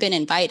I'd never been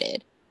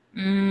invited.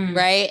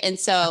 Right. And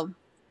so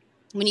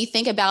when you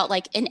think about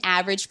like an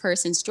average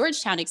person's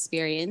Georgetown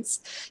experience,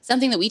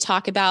 something that we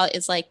talk about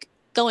is like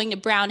going to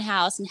Brown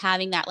House and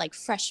having that like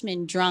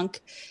freshman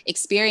drunk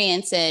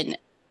experience. And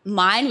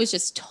mine was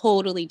just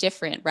totally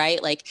different,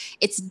 right? Like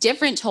it's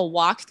different to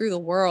walk through the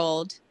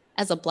world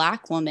as a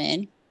Black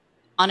woman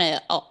on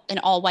an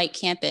all white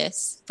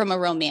campus from a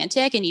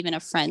romantic and even a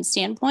friend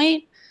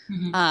standpoint.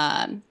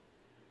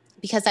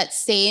 Because that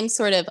same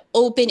sort of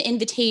open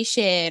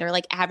invitation or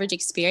like average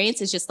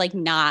experience is just like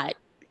not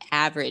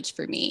average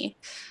for me.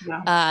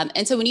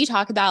 And so when you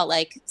talk about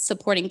like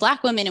supporting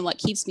Black women and what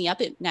keeps me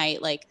up at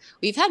night, like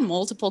we've had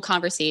multiple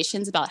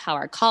conversations about how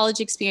our college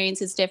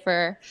experiences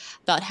differ,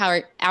 about how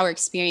our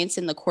experience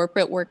in the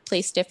corporate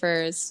workplace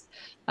differs.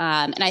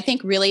 And I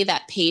think really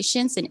that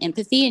patience and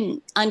empathy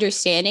and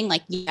understanding,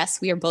 like,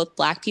 yes, we are both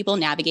Black people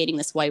navigating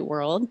this white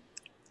world,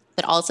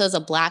 but also as a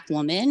Black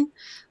woman,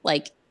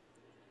 like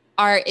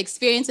our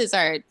experiences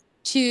are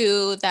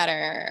two that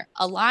are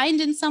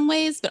aligned in some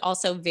ways, but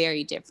also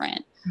very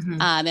different.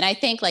 And I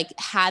think like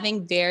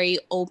having very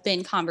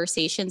open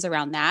conversations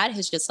around that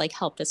has just like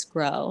helped us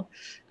grow.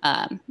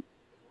 I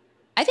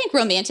think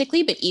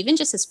romantically, but even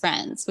just as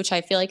friends, which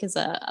I feel like is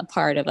a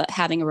part of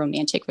having a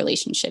romantic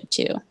relationship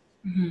too.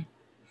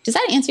 Does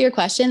that answer your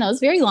question? That was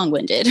very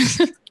long-winded.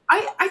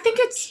 I think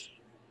it's,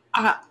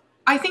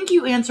 I think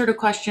you answered a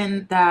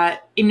question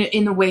that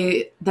in a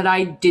way that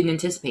I didn't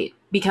anticipate,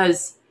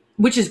 because,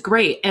 which is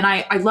great. And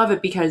I love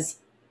it because,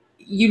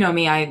 you know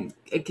me, I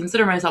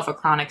consider myself a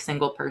chronic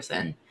single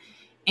person.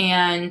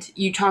 And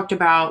you talked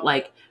about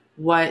like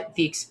what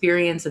the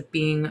experience of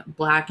being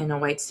Black in a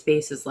white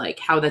space is like,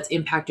 how that's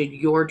impacted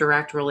your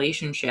direct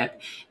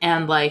relationship.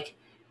 And like,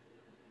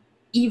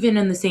 even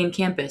in the same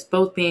campus,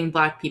 both being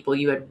Black people,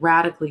 you had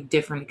radically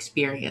different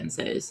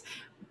experiences.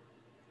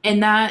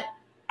 And that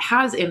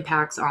has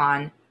impacts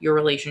on your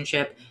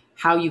relationship,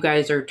 how you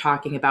guys are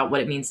talking about what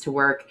it means to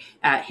work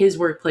at his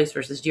workplace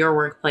versus your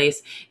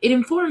workplace. It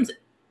informs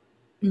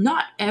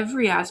not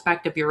every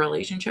aspect of your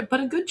relationship,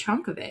 but a good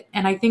chunk of it.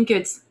 And I think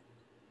it's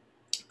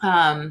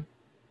really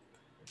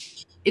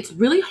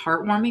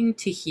heartwarming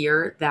to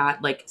hear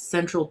that like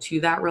central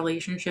to that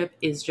relationship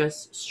is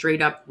just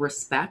straight up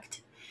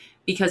respect.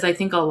 Because I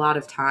think a lot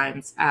of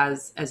times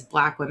as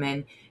Black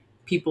women,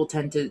 people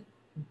tend to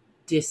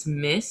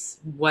dismiss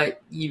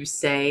what you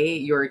say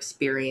your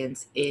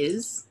experience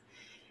is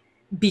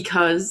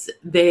because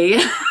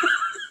they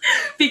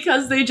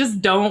because they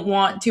just don't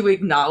want to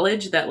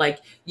acknowledge that like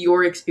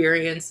your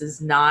experience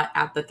is not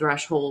at the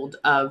threshold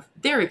of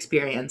their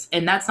experience.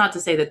 And that's not to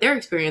say that their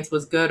experience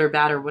was good or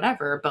bad or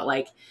whatever, but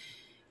like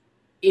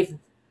if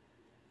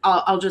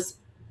I'll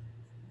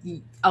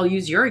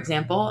use your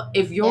example.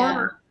 If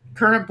your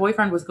current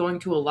boyfriend was going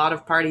to a lot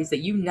of parties that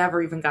you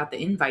never even got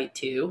the invite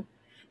to,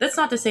 that's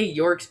not to say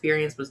your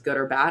experience was good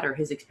or bad or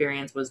his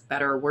experience was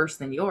better or worse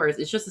than yours.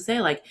 It's just to say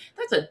like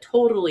that's a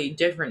totally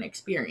different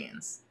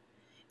experience.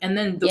 And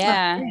then the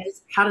question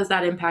is, how does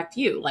that impact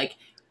you? Like,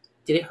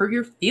 did it hurt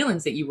your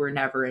feelings that you were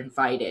never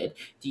invited?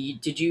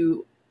 Did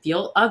you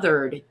feel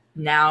othered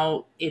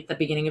now at the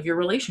beginning of your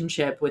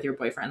relationship with your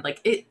boyfriend?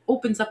 Like, it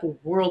opens up a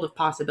world of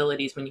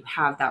possibilities when you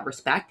have that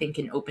respect and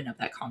can open up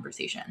that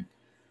conversation.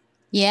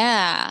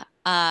 Yeah.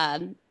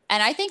 And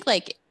I think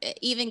like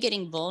even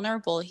getting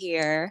vulnerable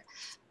here,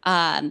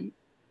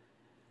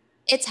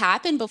 it's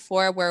happened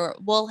before where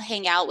we'll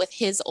hang out with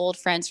his old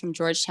friends from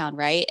Georgetown,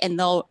 right? And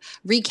they'll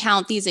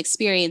recount these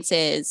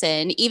experiences.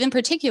 And even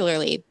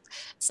particularly,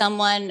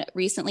 someone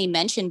recently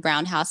mentioned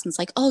Brown House and was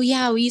like, oh,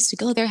 yeah, we used to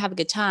go there, have a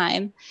good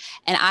time.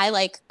 And I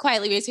like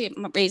quietly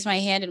raised my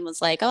hand and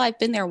was like, oh, I've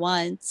been there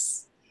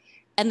once.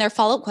 And their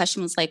follow-up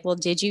question was like, well,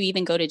 did you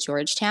even go to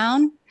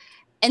Georgetown?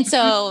 And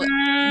so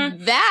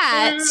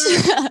that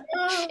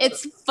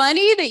it's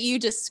funny that you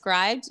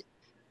described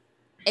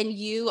and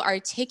you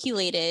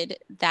articulated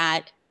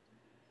that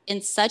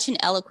in such an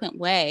eloquent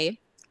way,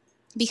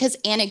 because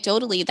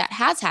anecdotally that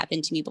has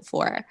happened to me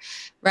before,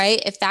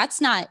 right? If that's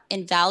not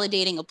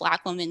invalidating a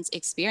Black woman's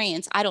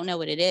experience, I don't know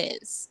what it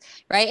is,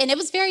 right? And it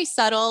was very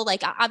subtle,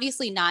 like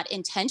obviously not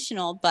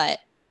intentional, but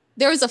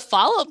there was a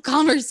follow-up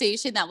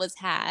conversation that was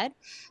had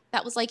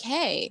that was like,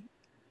 hey,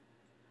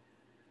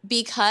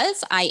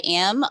 because I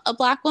am a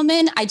Black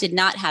woman, I did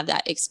not have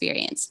that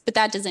experience. But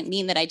that doesn't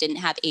mean that I didn't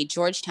have a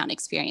Georgetown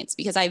experience,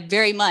 because I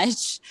very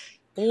much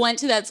went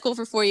to that school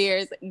for 4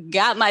 years,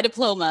 got my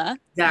diploma,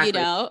 you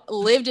know,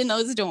 lived in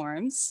those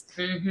dorms,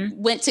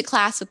 went to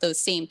class with those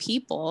same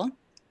people.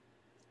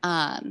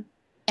 And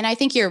I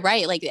think you're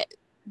right. Like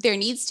there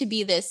needs to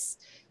be this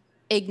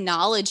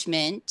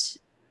acknowledgement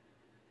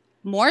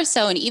more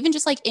so, and even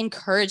just like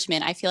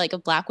encouragement, I feel like,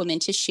 of Black women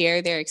to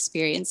share their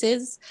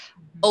experiences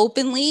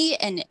openly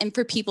and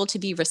for people to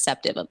be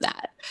receptive of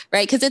that,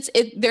 right? Because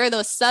there are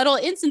those subtle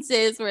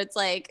instances where it's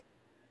like,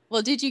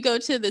 Well, did you go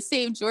to the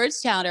same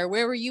Georgetown, or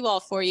where were you all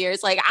 4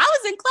 years? Like, I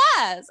was in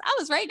class. I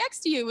was right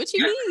next to you. What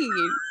you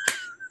mean?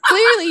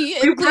 We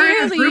were in a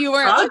Clearly group you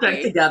weren't project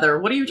looking. together.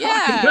 What are you talking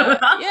Yeah,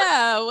 about?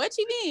 yeah. What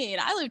you mean?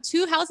 I live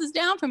 2 houses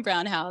down from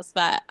Brown House,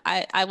 but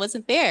I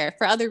wasn't there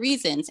for other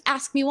reasons.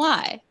 Ask me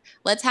why.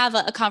 Let's have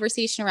a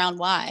conversation around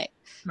why,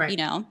 you Right.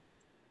 know?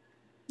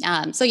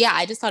 So yeah,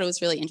 I just thought it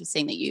was really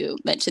interesting that you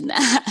mentioned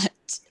that.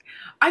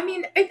 I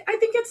mean, I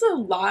think it's a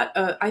lot.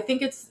 I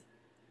think it's.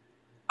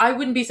 I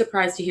wouldn't be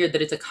surprised to hear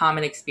that it's a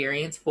common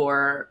experience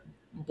for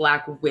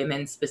Black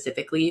women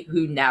specifically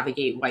who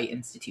navigate white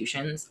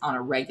institutions on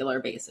a regular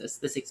basis.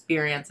 This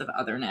experience of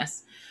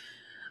otherness.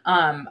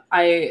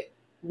 I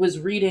was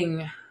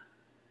reading.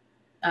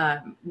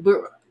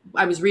 We're,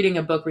 I was reading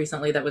a book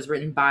recently that was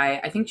written by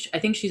I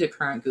think she's a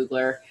current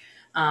Googler,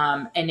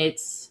 and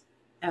it's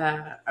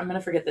I'm gonna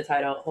forget the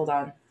title. Hold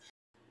on.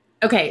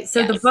 Okay,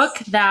 so the book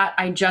Yes. that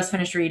I just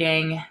finished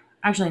reading,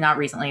 actually not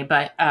recently,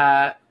 but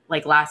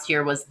like last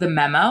year, was The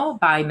Memo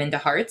by Minda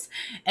Harts.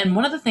 And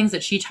one of the things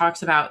that she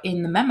talks about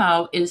in the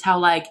memo is how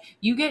like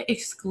you get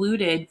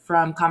excluded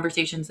from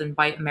conversations in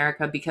white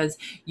America because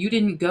you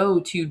didn't go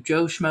to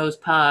Joe Schmo's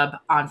pub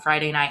on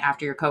Friday night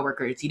after your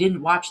coworkers. You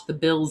didn't watch the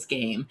Bills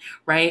game,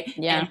 right?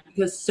 Yeah. And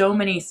because so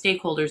many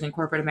stakeholders in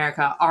corporate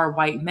America are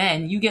white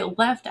men, you get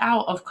left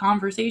out of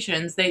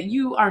conversations that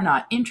you are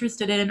not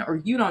interested in or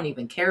you don't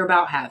even care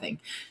about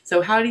having.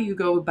 So how do you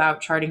go about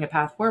charting a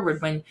path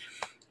forward when,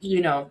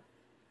 you know,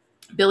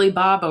 Billy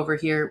Bob over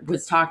here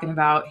was talking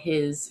about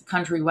his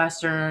country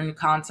western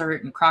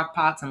concert and crock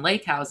pots and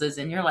lake houses,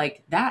 and you're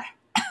like, that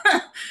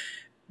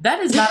that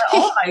is not at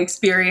all my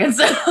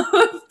experience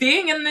of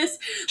being in this.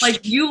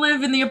 Like, you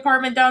live in the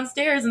apartment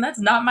downstairs, and that's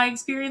not my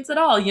experience at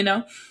all, you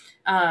know?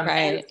 And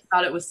I Right.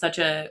 thought it was such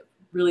a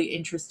really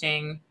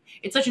interesting,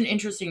 it's such an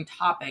interesting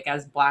topic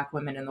as Black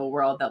women in the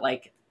world that,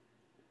 like,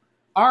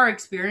 our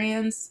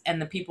experience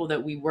and the people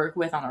that we work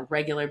with on a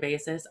regular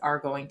basis are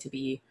going to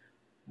be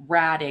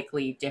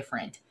radically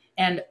different.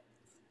 And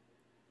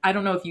I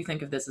don't know if you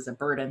think of this as a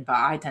burden, but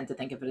I tend to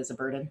think of it as a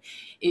burden.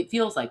 It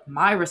feels like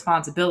my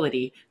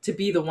responsibility to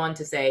be the one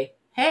to say,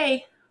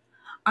 hey,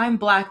 I'm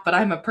Black, but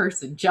I'm a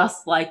person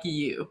just like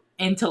you,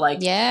 and to like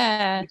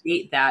Yeah.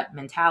 create that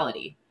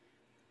mentality.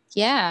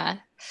 Yeah.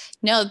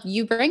 No,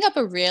 you bring up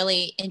a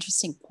really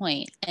interesting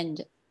point.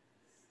 And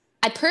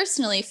I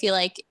personally feel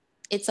like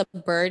it's a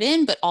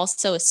burden, but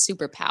also a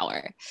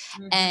superpower.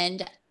 Mm-hmm.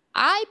 And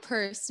I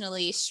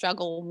personally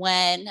struggle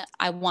when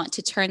I want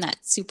to turn that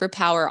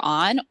superpower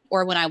on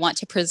or when I want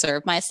to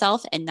preserve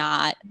myself and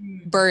not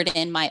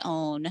burden my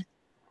own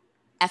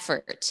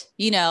effort.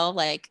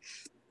 Like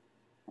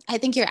I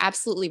think you're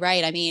absolutely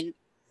right. I mean,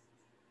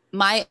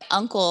 my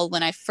uncle,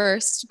 when I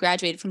first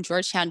graduated from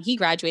Georgetown, he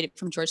graduated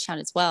from Georgetown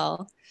as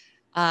well.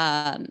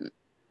 Um,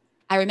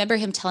 I remember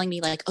him telling me,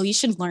 like, oh, you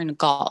should learn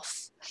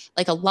golf.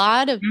 Like, a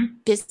lot of Mm-hmm.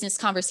 business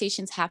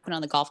conversations happen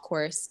on the golf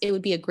course. It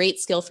would be a great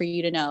skill for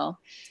you to know.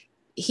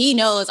 He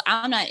knows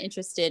I'm not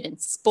interested in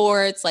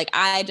sports. Like,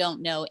 I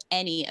don't know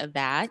any of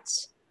that.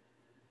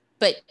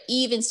 But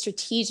even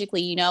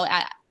strategically,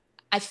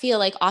 I feel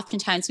like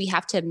oftentimes we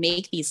have to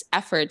make these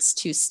efforts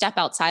to step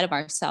outside of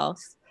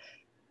ourselves,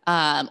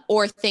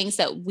 or things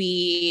that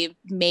we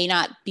may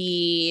not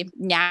be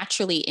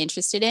naturally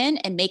interested in,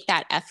 and make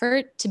that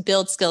effort to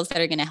build skills that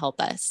are going to help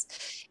us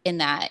in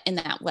that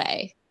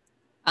way.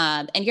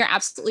 And you're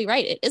absolutely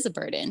right. It is a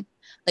burden.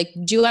 Like,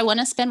 do I want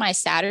to spend my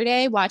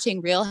Saturday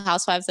watching Real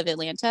Housewives of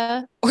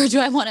Atlanta, or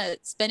do I want to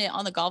spend it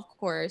on the golf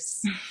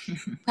course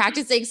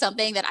practicing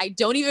something that I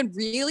don't even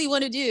really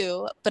want to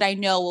do, but I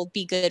know will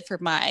be good for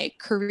my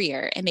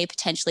career and may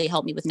potentially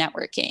help me with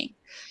networking?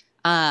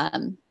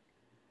 Um,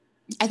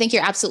 I think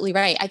you're absolutely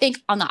right. I think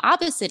on the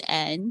opposite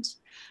end,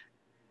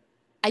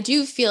 I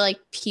do feel like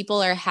people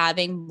are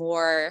having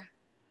more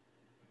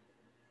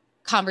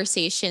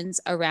conversations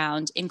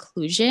around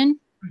inclusion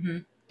Mm-hmm.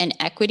 and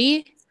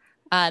equity.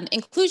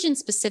 Inclusion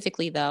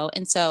specifically, though.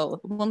 And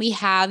so when we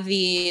have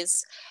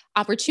these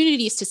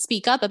opportunities to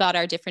speak up about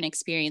our different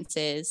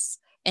experiences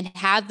and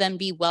have them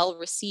be well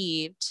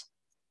received,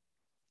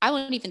 I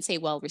wouldn't even say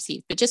well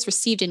received, but just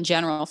received in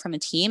general from a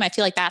team, I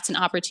feel like that's an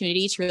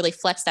opportunity to really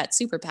flex that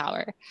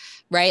superpower,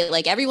 right?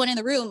 Like, everyone in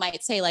the room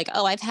might say, like,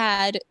 oh, I've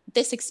had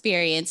this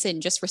experience, and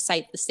just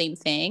recite the same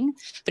thing.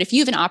 But if you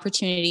have an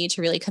opportunity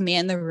to really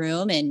command the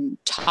room and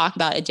talk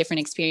about a different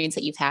experience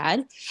that you've had,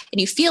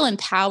 and you feel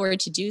empowered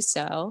to do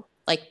so,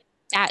 like,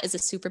 that is a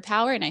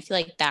superpower. And I feel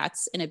like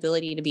that's an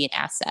ability to be an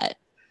asset.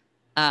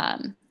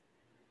 Um,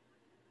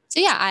 so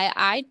yeah,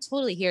 I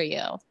totally hear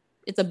you.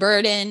 It's a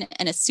burden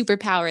and a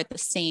superpower at the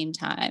same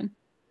time.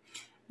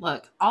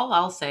 Look, all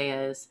I'll say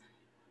is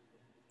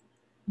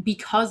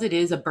because it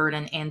is a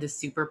burden and a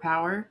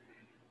superpower,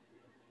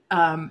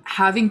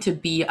 having to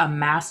be a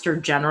master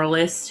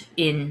generalist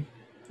in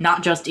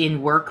not just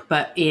in work,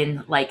 but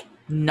in like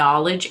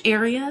knowledge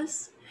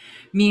areas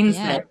means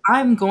Yeah. that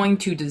I'm going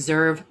to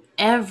deserve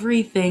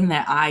everything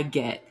that I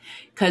get.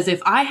 Because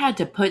if I had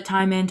to put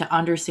time in to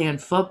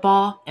understand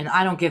football and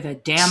I don't give a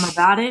damn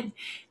about it,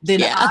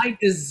 then Yeah. I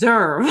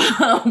deserve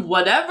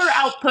whatever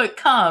output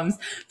comes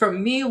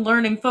from me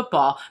learning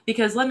football.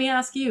 Because let me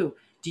ask you,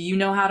 do you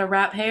know how to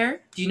wrap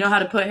hair? Do you know how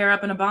to put hair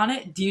up in a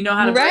bonnet? Do you know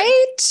how to braid?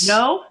 Right?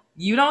 No,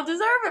 you don't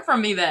deserve it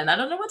from me then. I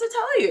don't know what to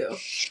tell you.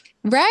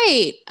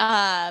 Right.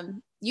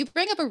 You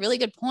bring up a really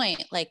good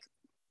point. Like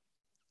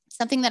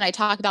something that I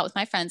talk about with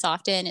my friends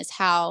often is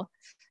how,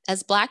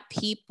 as Black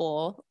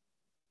people,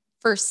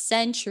 for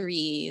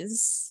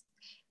centuries,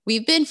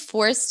 we've been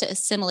forced to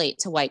assimilate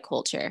to white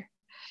culture,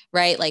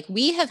 right? Like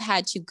we have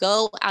had to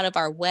go out of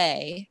our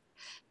way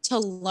to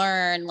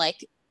learn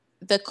like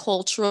the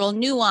cultural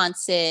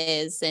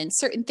nuances and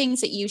certain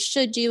things that you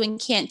should do and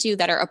can't do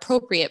that are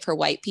appropriate for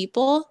white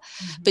people.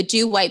 Mm-hmm. But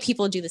do white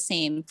people do the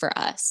same for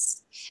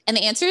us? And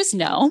the answer is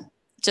no.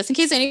 Just in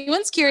case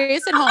anyone's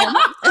curious at home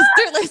as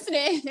they're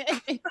listening.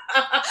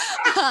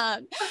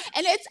 And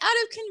it's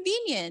out of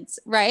convenience,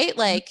 right?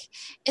 Like,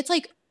 it's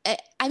like,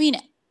 I mean,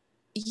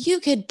 you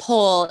could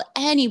poll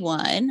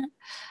anyone,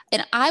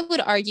 and I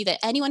would argue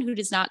that anyone who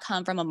does not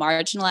come from a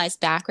marginalized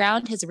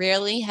background has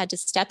rarely had to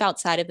step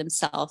outside of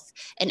themselves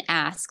and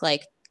ask,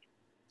 like,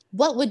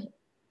 what would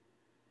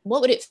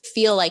it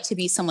feel like to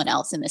be someone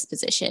else in this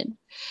position,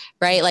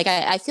 right? Like,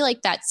 I feel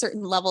like that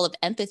certain level of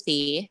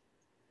empathy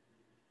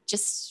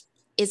just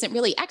isn't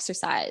really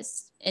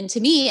exercised. And to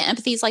me,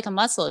 empathy is like a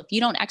muscle. If you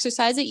don't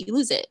exercise it, you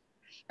lose it,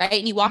 right?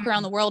 And you walk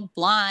around the world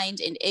blind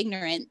and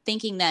ignorant,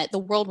 thinking that the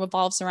world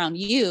revolves around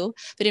you.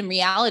 But in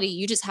reality,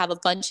 you just have a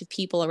bunch of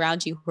people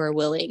around you who are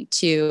willing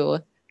to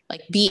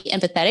like be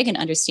empathetic and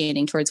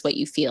understanding towards what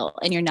you feel.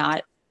 And you're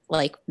not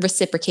like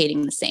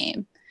reciprocating the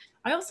same.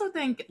 I also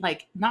think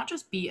like not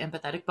just be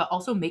empathetic, but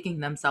also making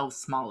themselves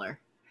smaller.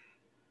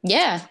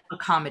 Yeah.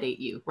 Accommodate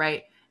you,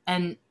 right?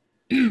 And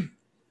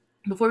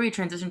before we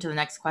transition to the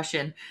next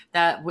question,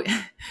 that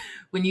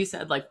when you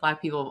said like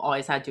Black people have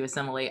always had to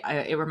assimilate,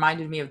 it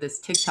reminded me of this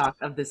TikTok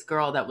of this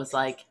girl that was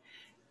like,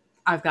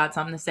 I've got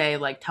something to say,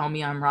 like, tell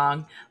me I'm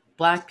wrong.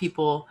 Black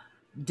people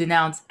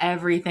denounce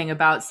everything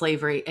about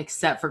slavery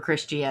except for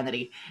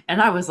Christianity.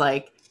 And I was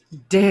like,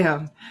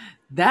 damn,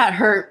 that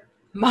hurt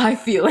my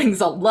feelings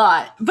a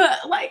lot. But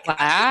like,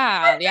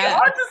 wow, yeah,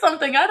 onto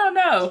something. I don't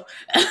know.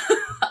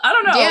 I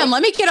don't know. Damn,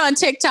 let me get on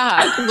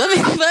TikTok.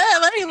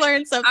 let me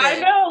learn something. I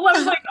know. I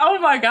was like, oh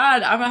my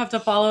god, I'm gonna have to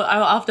follow.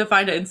 I'll have to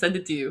find it and send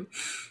it to you.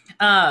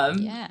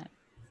 Yeah.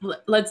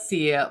 Let's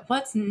see.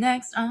 What's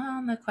next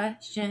on the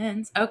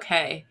questions?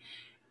 Okay.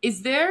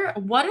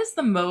 What is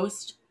the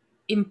most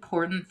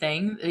important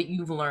thing that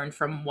you've learned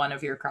from one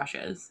of your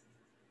crushes?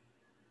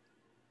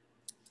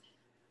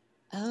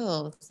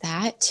 Oh,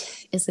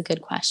 that is a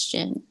good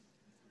question.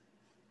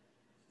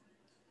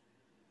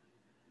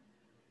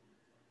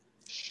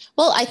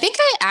 Well, I think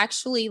I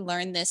actually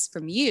learned this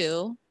from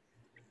you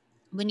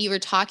when you were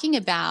talking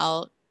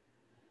about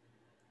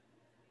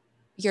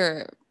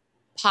your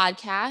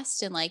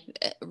podcast and like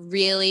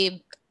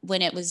really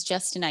when it was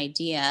just an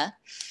idea.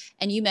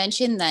 And you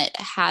mentioned that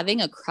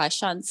having a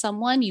crush on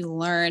someone, you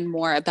learn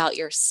more about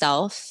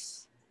yourself,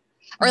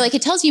 or like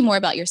it tells you more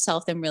about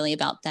yourself than really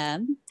about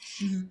them.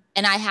 Mm-hmm.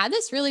 And I had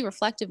this really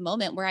reflective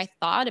moment where I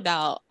thought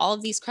about all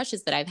of these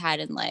crushes that I've had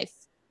in life,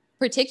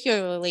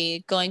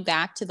 particularly going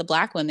back to the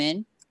Black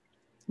women,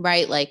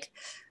 right? Like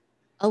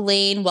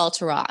Elaine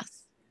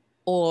Welteroth,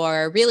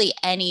 or really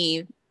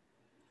any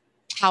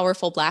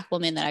powerful Black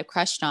woman that I've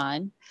crushed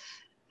on.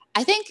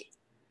 I think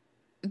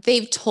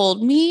they've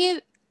told me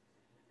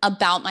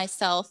about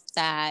myself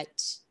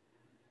that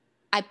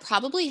I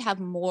probably have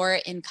more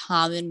in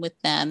common with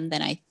them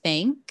than I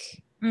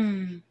think.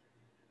 Mm.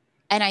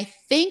 And I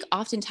think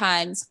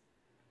oftentimes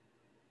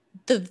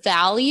the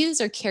values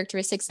or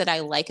characteristics that I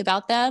like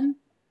about them,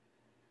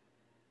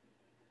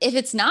 if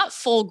it's not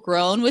full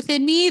grown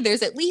within me,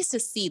 there's at least a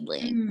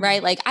seedling,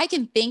 right? Like I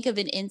can think of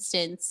an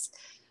instance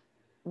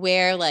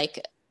where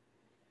like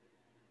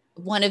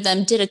one of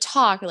them did a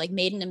talk or like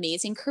made an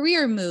amazing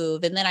career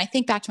move. And then I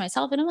think back to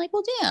myself and I'm like,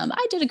 well, damn,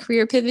 I did a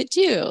career pivot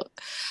too.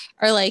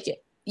 Or like,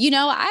 you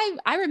know,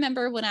 I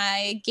remember when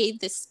I gave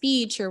this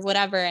speech or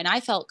whatever, and I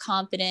felt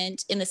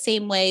confident in the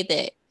same way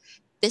that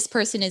this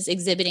person is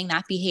exhibiting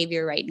that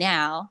behavior right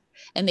now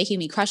and making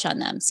me crush on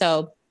them.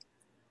 So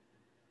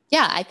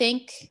yeah, I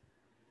think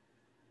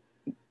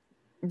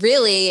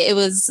really it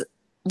was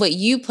what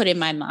you put in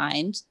my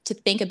mind to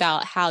think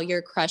about how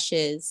your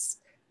crushes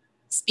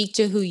speak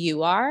to who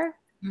you are.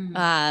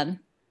 Mm-hmm.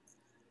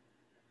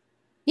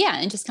 Yeah.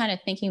 And just kind of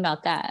thinking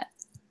about that.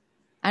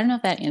 I don't know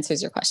if that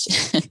answers your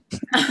question.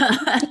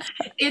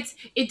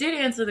 It did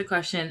answer the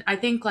question. I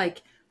think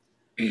like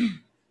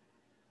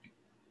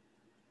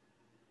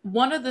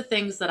one of the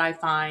things that I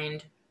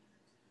find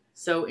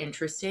so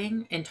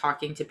interesting in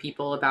talking to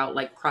people about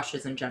like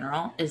crushes in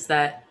general is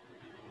that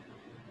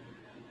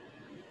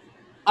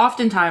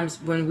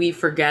oftentimes when we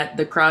forget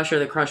the crush or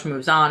the crush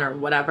moves on or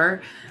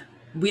whatever,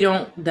 we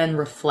don't then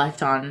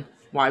reflect on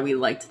why we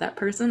liked that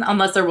person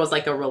unless there was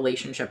like a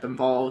relationship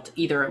involved.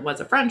 Either it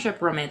was a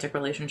friendship, romantic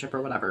relationship,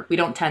 or whatever. We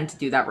don't tend to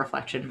do that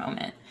reflection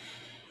moment.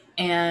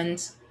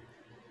 And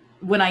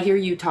when I hear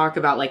you talk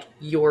about like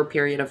your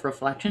period of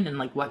reflection and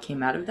like what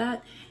came out of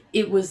that,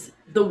 it was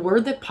the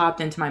word that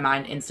popped into my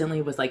mind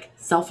instantly was like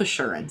self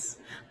assurance,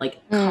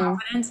 like Mm,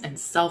 confidence and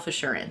self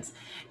assurance.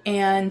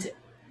 And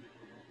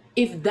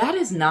if that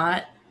is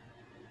not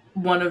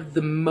one of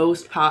the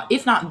most,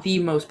 if not the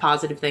most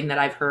positive thing that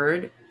I've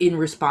heard in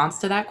response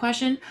to that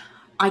question,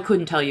 I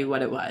couldn't tell you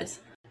what it was.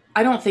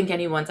 I don't think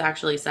anyone's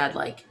actually said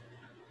like,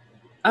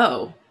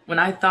 oh, when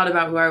I thought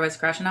about who I was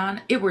crushing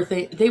on, they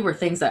were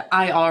things that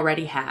I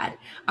already had.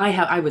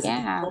 I was the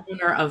yeah.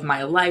 owner of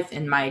my life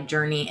and my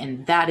journey,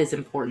 and that is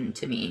important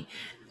to me.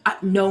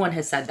 No one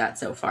has said that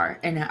so far,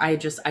 and I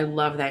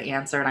love that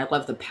answer, and I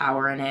love the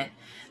power in it.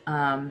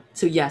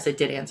 So yes, it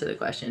did answer the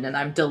question, and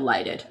I'm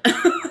delighted.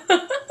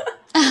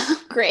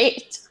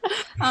 Great.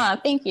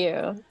 Thank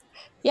you.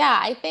 Yeah,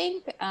 I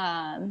think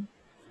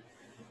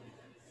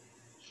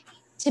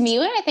to me,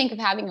 when I think of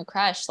having a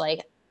crush,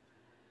 like,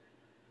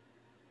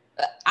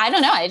 I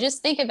don't know, I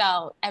just think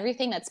about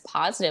everything that's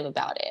positive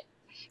about it,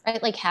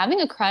 right? Like, having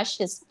a crush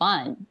is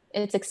fun,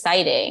 it's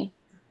exciting.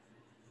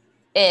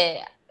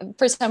 It,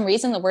 for some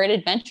reason, the word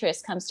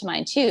adventurous comes to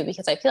mind too,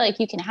 because I feel like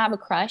you can have a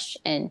crush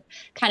and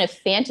kind of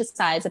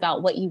fantasize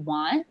about what you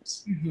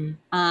want,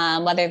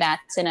 Mhm. whether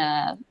that's in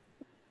a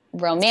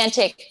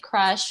romantic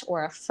crush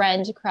or a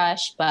friend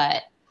crush.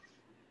 But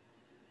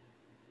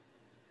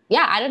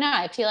yeah, I don't know.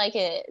 I feel like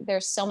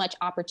there's so much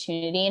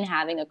opportunity in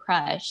having a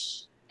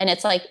crush. And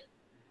it's like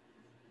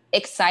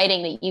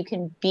exciting that you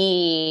can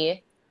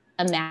be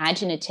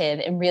imaginative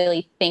and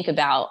really think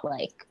about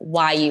like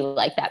why you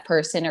like that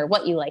person or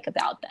what you like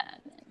about them.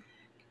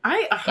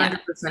 I Yeah.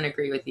 100%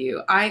 agree with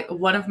you.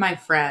 One of my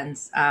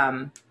friends,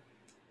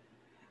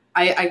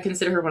 I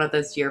consider her one of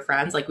those dear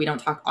friends. Like we don't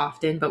talk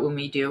often, but when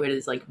we do, it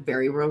is like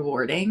very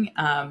rewarding.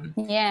 I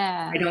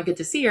Yeah. don't get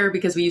to see her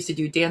because we used to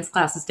do dance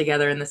classes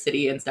together in the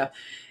city and stuff.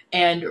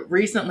 And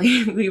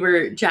recently we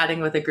were chatting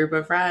with a group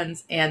of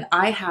friends, and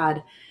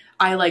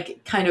I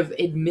like kind of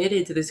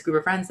admitted to this group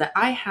of friends that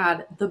I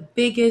had the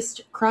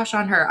biggest crush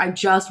on her. I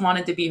just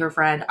wanted to be her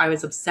friend. I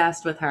was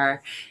obsessed with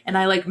her. And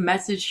I like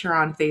messaged her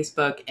on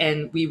Facebook,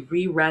 and we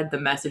reread the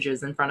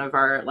messages in front of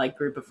our like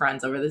group of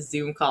friends over the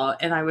Zoom call.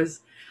 And I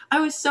was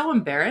so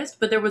embarrassed,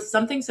 but there was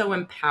something so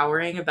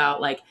empowering about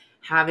like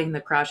having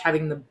the crush,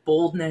 having the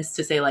boldness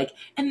to say like,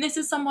 and this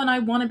is someone I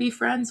want to be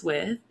friends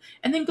with,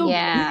 and then go doing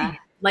Yeah. it.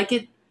 Like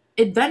it,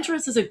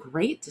 adventurous is a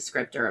great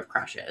descriptor of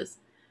crushes.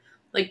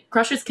 Like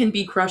crushes can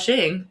be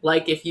crushing,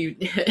 like if you,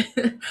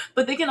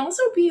 but they can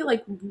also be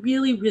like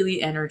really,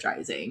 really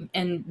energizing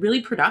and really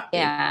productive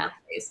in Yeah. other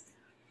ways.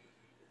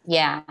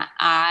 Yeah.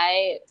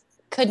 I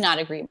could not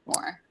agree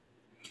more.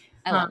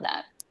 I Huh. love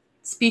that.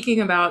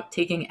 Speaking about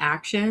taking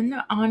action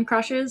on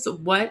crushes,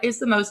 what is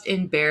the most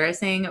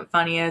embarrassing,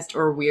 funniest,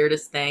 or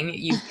weirdest thing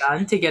you've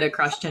done to get a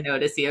crush to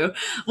notice you?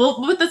 We'll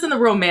put this in the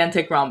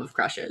romantic realm of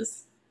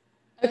crushes.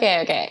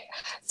 Okay. Okay.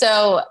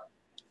 So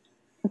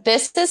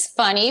this is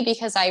funny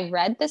because I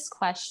read this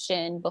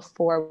question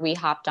before we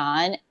hopped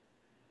on,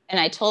 and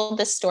I told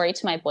this story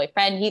to my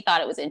boyfriend. He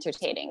thought it was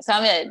entertaining. So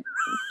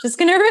just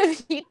gonna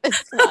repeat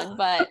this one.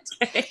 But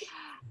Okay.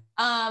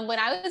 when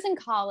I was in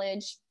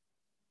college,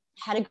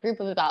 I had a group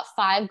of about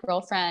 5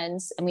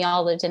 girlfriends, and we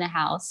all lived in a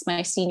house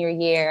my senior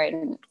year,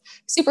 and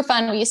super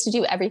fun. We used to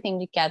do everything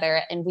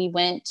together, and we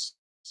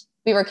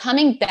were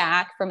coming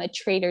back from a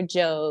Trader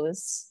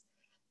Joe's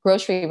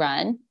grocery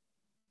run,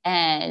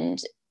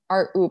 and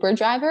our Uber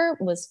driver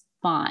was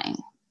fine.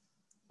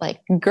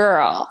 Like,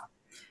 girl,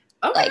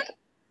 Okay. like,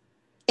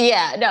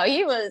 yeah, no,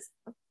 he was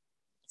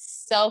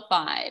so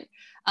fine.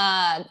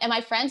 And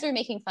my friends were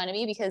making fun of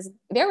me because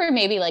there were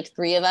maybe like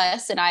 3 of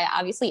us, and I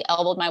obviously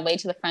elbowed my way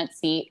to the front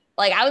seat.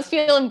 Like, I was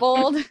feeling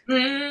bold, and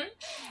Mm.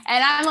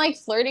 I'm like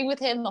flirting with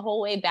him the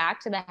whole way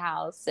back to the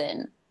house.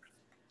 And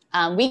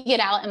we get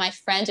out, and my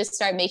friend just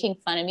started making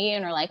fun of me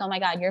and we're like, oh my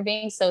God, you're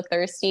being so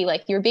thirsty.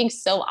 Like, you're being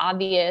so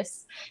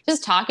obvious.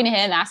 Just talking to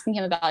him, asking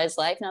him about his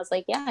life. And I was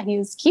like, yeah, he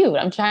was cute.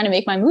 I'm trying to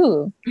make my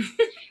move.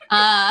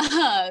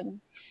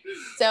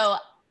 So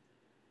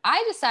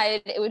I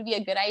decided it would be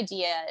a good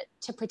idea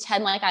to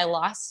pretend like I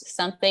lost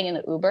something in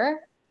the Uber.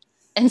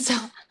 And so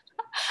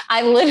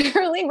I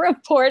literally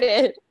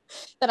reported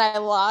that I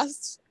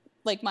lost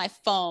like my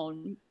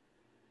phone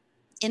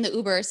in the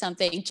Uber or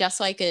something just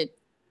so I could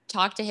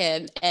talk to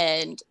him.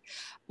 And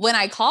when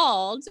I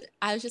called,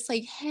 I was just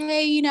like,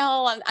 hey,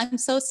 I'm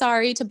so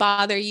sorry to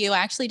bother you. I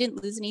actually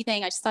didn't lose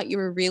anything. I just thought you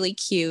were really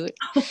cute.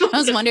 I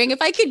was wondering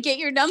if I could get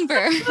your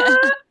number.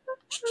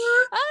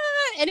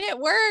 And it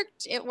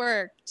worked. It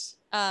worked.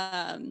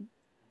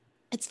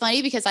 It's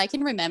funny because I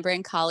can remember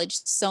in college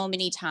so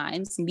many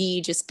times me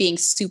just being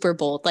super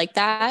bold like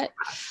that.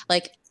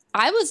 Like,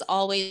 I was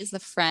always the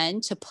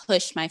friend to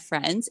push my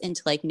friends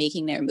into like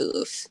making their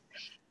move.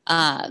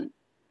 Um,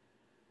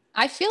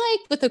 I feel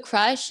like with a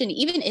crush and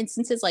even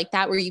instances like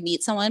that where you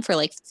meet someone for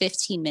like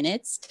 15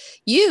 minutes,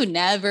 you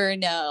never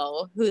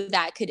know who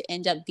that could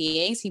end up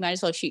being. So you might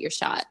as well shoot your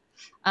shot.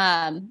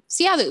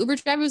 So yeah, the Uber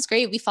driver was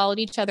great. We followed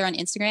each other on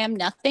Instagram.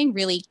 Nothing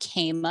really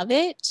came of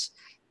it.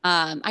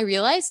 I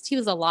realized he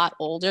was a lot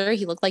older.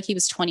 He looked like he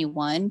was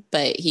 21,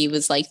 but he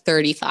was like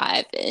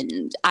 35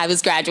 and I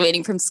was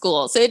graduating from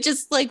school. So it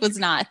just like was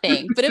not a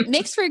thing, but it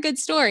makes for a good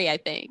story, I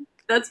think.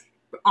 That's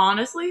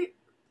honestly,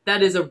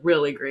 that is a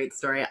really great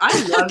story. I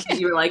love that Okay.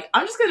 you were like,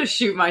 I'm just gonna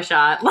shoot my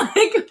shot.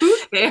 Like, who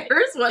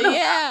cares? What the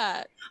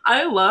Yeah.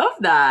 I love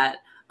that.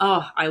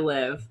 Oh, I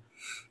live.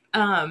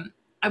 Um,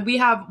 we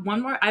have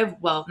one more.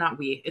 Well, not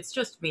we. It's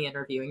just me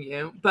interviewing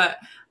you. But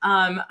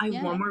I have one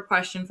Yeah. more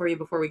question for you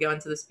before we go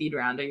into the speed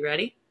round. Are you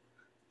ready?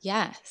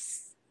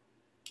 Yes.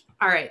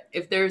 All right.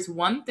 If there's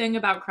one thing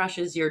about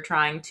crushes you're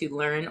trying to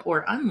learn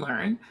or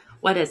unlearn,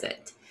 what is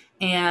it?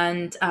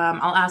 And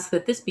I'll ask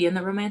that this be in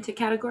the romantic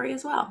category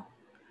as well.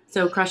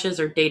 So crushes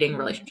or dating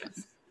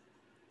relationships.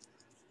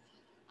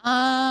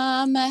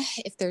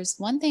 If there's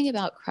one thing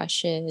about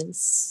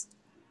crushes,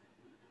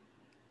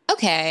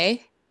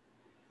 okay.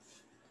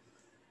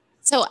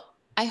 So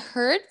I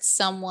heard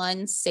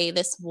someone say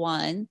this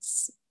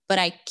once, but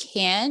I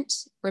can't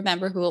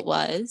remember who it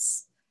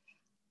was.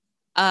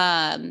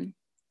 Um,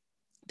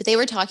 but they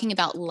were talking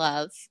about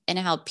love and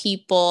how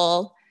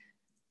people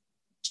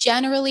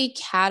generally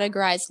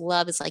categorize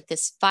love as like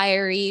this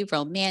fiery,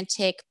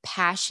 romantic,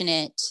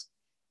 passionate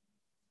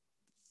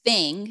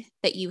thing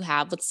that you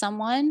have with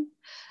someone.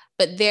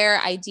 But their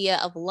idea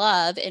of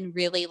love and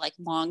really like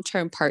long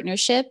term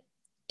partnership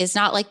is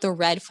not like the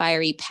red,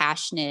 fiery,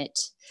 passionate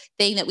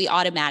thing that we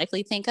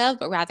automatically think of,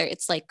 but rather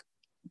it's like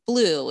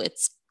blue,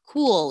 it's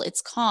cool,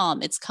 it's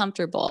calm, it's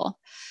comfortable.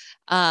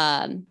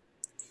 Um,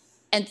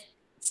 and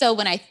so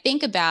when I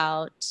think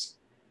about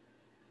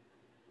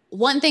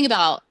one thing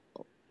about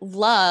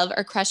love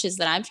or crushes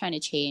that I'm trying to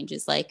change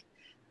is like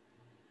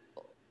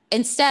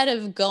instead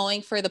of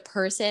going for the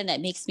person that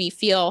makes me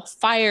feel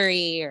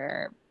fiery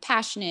or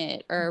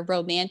passionate or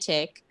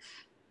romantic,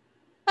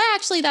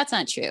 actually that's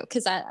not true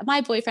because my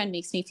boyfriend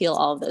makes me feel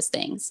all of those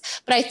things.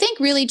 But I think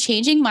really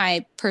changing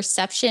my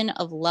perception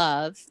of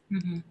love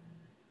Mm-hmm.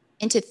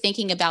 into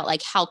thinking about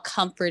like how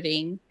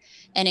comforting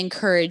and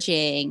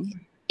encouraging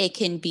it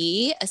can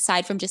be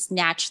aside from just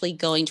naturally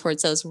going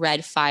towards those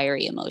red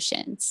fiery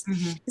emotions.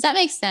 Mm-hmm. Does that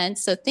make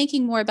sense? So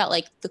thinking more about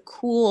like the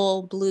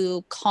cool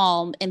blue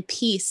calm and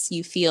peace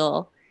you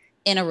feel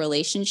in a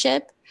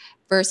relationship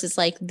versus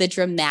like the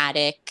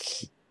dramatic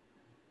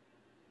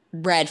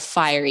red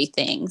fiery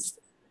things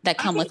that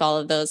I come think, with all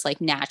of those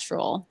like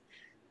natural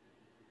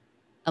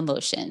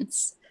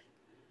emotions.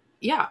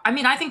 yeah. I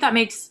mean, I think that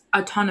makes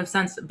a ton of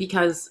sense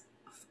because,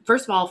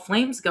 first of all,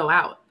 flames go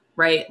out,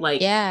 right?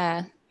 Like,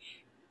 Yeah.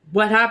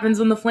 what happens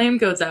when the flame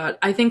goes out?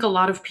 I think a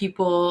lot of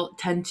people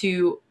tend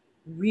to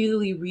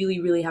really, really,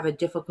 really have a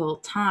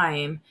difficult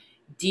time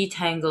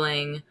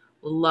detangling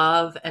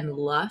love and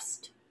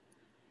lust.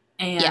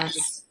 And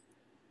Yes.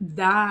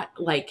 that,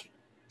 like,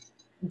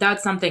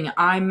 that's something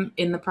I'm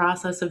in the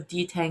process of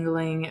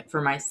detangling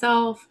for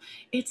myself.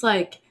 It's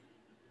like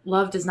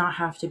love does not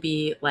have to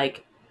be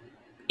like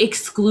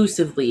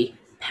exclusively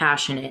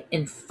passionate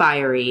and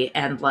fiery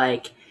and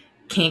like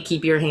can't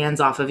keep your hands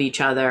off of each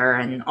other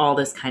and all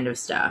this kind of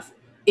stuff.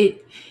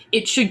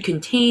 It should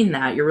contain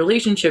that. Your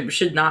relationship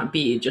should not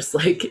be just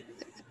like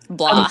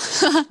Blah.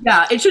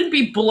 yeah, it shouldn't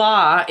be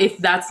blah if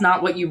that's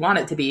not what you want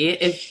it to be.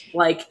 If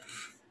like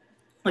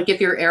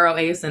if you're arrow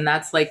ace and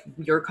that's like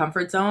your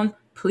comfort zone,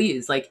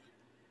 please like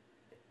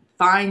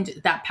find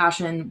that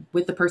passion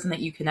with the person that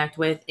you connect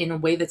with in a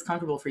way that's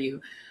comfortable for you.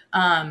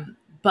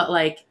 But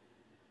like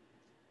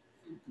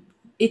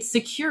it's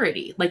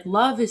security. Like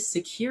love is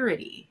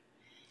security.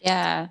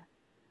 Yeah.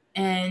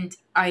 And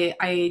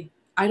I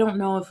don't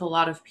know if a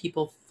lot of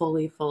people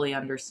fully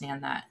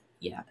understand that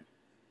yet.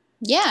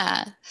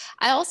 Yeah.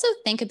 I also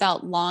think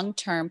about long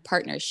term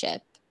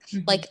partnership. Hmm.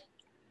 Like,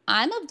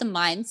 I'm of the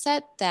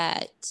mindset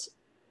that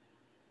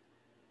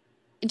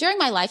during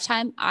my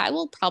lifetime, I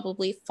will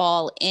probably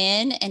fall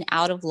in and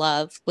out of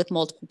love with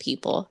multiple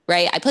people,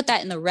 right? I put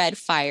that in the red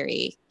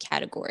fiery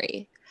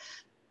category.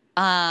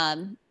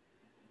 Um,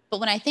 but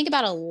when I think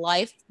about a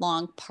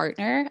lifelong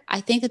partner,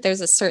 I think that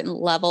there's a certain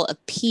level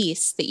of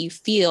peace that you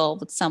feel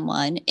with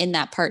someone in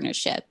that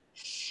partnership,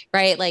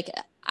 right? Like,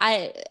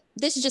 I,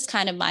 this is just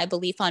kind of my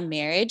belief on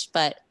marriage,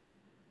 but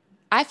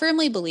I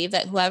firmly believe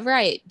that whoever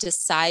I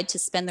decide to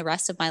spend the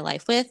rest of my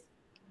life with,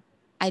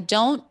 I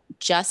don't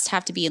just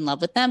have to be in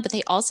love with them, but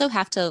they also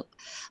have to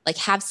like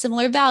have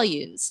similar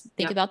values,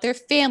 think Yep. about their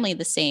family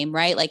the same,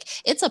 right? Like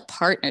it's a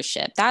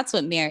partnership. That's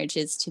what marriage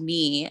is to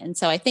me. And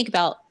so I think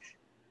about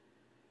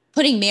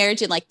putting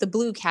marriage in like the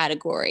blue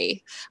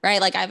category, right?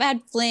 Like I've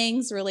had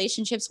flings,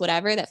 relationships,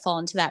 whatever that fall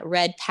into that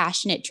red,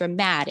 passionate,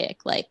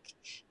 dramatic, like,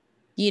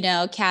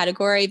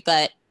 category,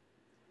 but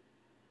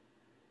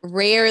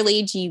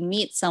rarely do you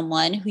meet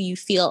someone who you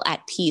feel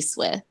at peace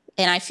with.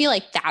 And I feel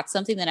like that's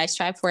something that I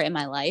strive for in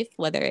my life,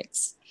 whether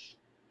it's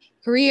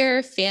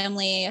career,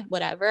 family,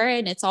 whatever.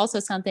 And it's also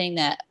something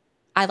that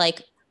I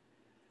like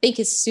think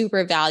is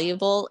super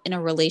valuable in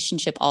a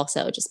relationship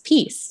also, just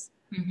peace,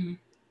 Hmm.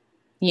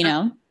 you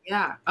know?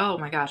 Yeah. Oh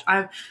my gosh.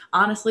 I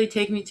honestly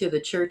take me to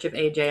the church of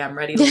AJ. I'm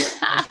ready to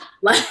listen.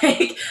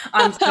 Like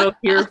I'm so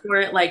here for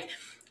it. Like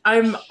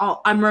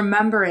I'm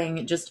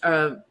remembering just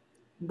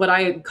what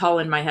I call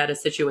in my head a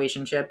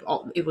situationship.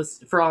 It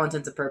was, for all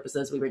intents and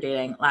purposes, we were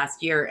dating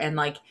last year, and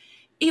like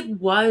it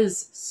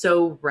was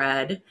so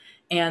red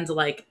and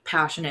like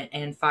passionate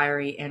and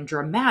fiery and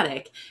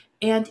dramatic,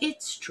 and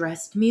it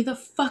stressed me the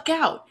fuck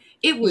out.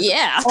 It was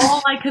Yeah.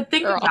 all I could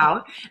think Girl.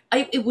 about.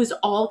 It was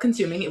all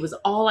consuming. It was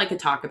all I could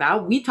talk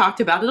about. We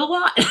talked about it a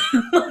lot,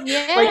 like in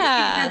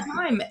that Yeah.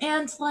 time,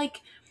 and like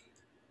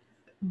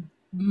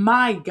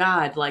my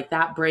God, like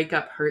that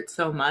breakup hurt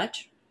so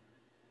much.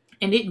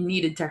 And it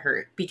needed to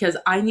hurt because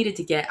I needed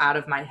to get out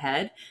of my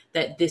head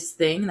that this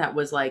thing that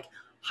was like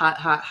hot,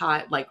 hot,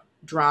 hot, like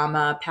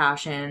drama,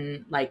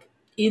 passion, like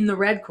in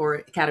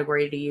the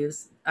category, to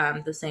use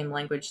the same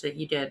language that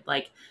you did,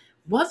 like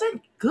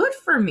wasn't good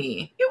for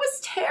me. It was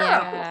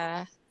terrible.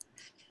 Yeah.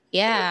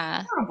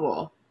 Yeah.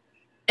 Terrible.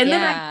 And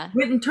then I Yeah.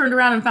 went and turned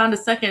around and found a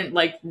second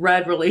like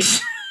red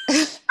relationship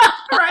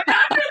right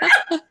after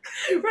that.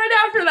 Right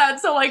after that.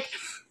 So like,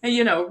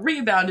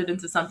 rebounded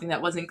into something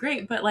that wasn't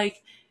great, but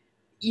like,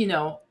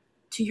 to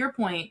your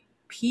point,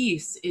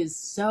 peace is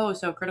so,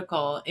 so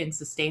critical in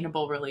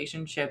sustainable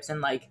relationships. And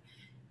like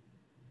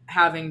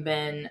having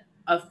been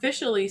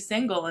officially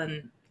single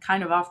and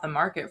kind of off the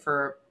market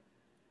for,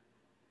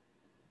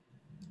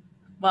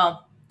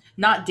 well,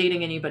 not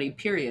dating anybody,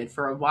 period,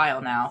 for a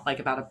while now, like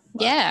about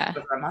Yeah.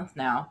 over a month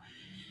now.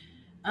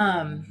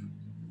 Um,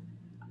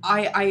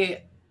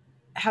 I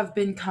have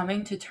been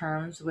coming to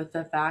terms with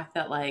the fact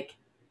that like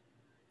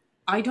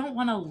I don't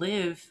want to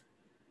live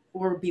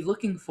or be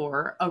looking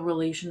for a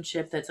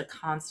relationship that's a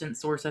constant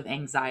source of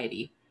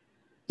anxiety.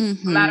 No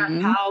matter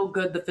Mm-hmm. how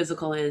good the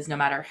physical is, no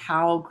matter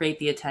how great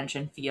the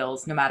attention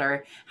feels, no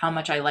matter how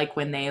much I like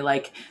when they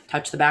like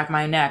touch the back of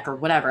my neck or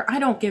whatever, I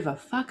don't give a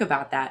fuck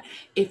about that.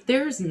 If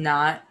there's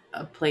not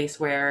a place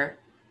where,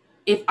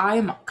 if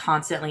I'm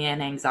constantly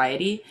in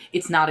anxiety,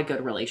 it's not a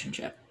good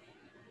relationship.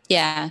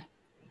 Yeah.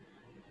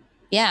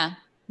 Yeah.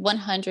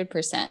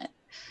 100%.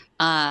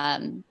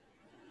 Um,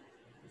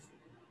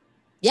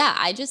 yeah,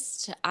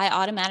 I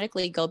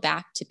automatically go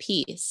back to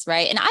peace,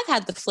 right? And I've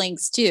had the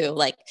flings too,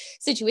 like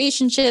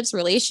situationships,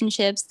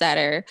 relationships that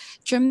are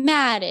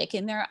dramatic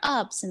and they're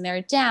ups and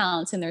they're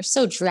downs and they're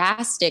so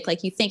drastic.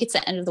 Like you think it's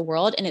the end of the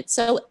world and it's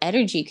so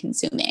energy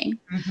consuming.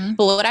 Mm-hmm.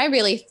 But what I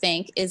really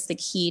think is the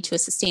key to a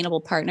sustainable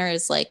partner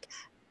is like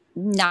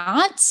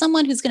not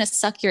someone who's going to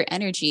suck your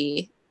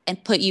energy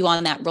and put you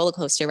on that roller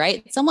coaster,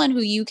 right? Someone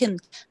who you can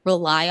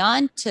rely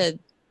on to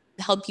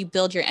help you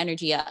build your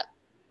energy up.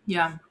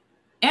 Yeah.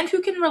 And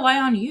who can rely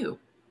on you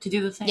to do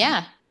the same.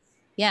 Yeah.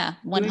 Yeah.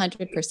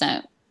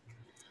 100%.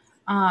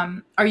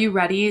 Are you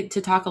ready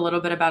to talk a little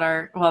bit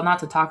about well, not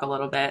to talk a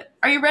little bit.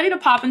 Are you ready to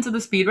pop into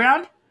the speed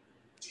round?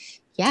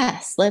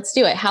 Yes, let's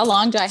do it. How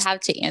long do I have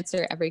to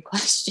answer every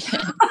question?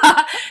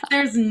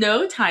 There's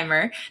no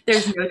timer.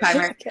 There's no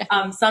timer. Okay.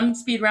 Some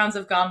speed rounds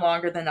have gone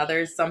longer than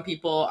others. Some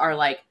people are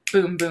like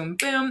boom, boom,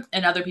 boom,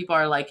 and other people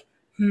are like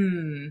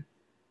and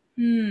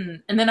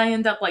then I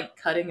end up like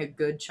cutting a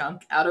good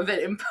chunk out of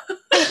it in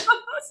post.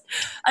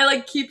 I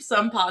like keep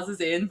some pauses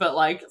in, but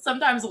like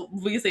sometimes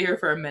we stay here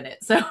for a minute.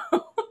 So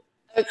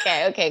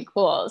Okay,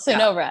 cool. So yeah.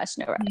 no rush,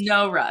 no rush.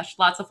 No rush.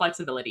 Lots of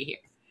flexibility here.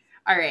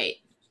 All right.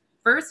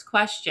 First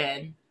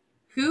question.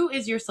 Who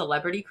is your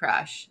celebrity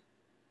crush?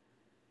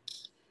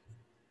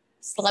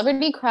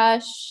 Celebrity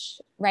crush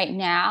right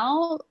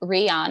now,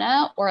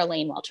 Rihanna or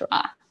Elaine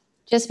Welteroth.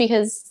 Just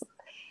because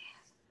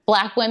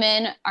Black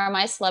women are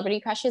my celebrity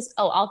crushes.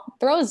 Oh, I'll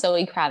throw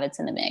Zoe Kravitz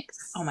in the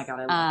mix. Oh my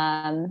God,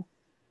 I love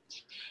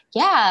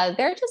yeah,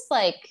 they're just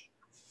like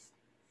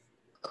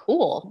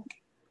cool.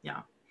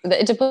 Yeah.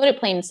 To put it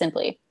plain and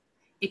simply.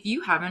 If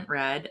you haven't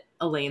read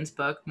Elaine's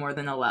book More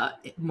Than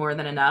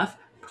Enough,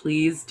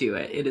 please do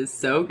it. It is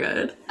so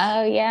good.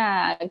 Oh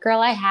yeah, girl,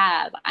 I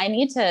have. I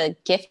need to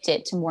gift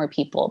it to more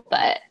people,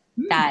 but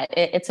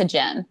it's a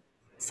gem.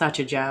 Such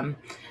a gem.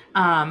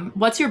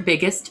 What's your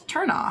biggest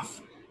turnoff?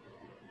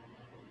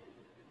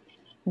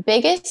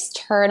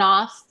 Biggest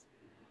turnoff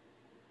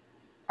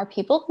are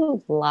people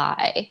who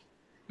lie.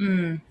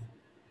 And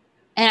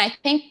I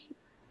think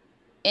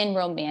in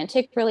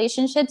romantic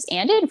relationships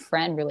and in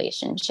friend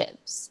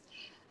relationships,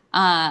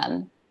 yeah,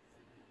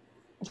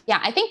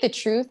 I think the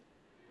truth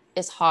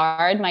is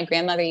hard. My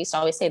grandmother used to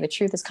always say the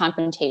truth is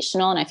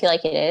confrontational, and I feel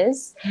like it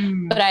is.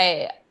 But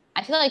I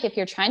feel like if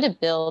you're trying to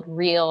build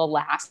real,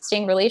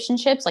 lasting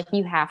relationships, like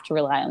you have to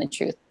rely on the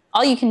truth.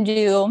 All you can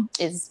do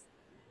is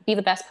be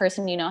the best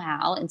person you know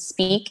how and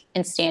speak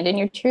and stand in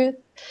your truth.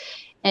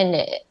 And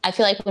I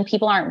feel like when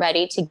people aren't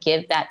ready to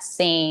give that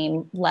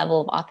same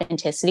level of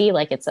authenticity,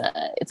 like it's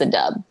a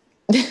dub.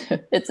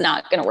 It's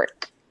not going to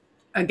work.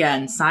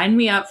 Again, sign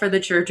me up for the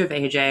Church of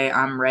AJ.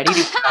 I'm ready to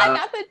go.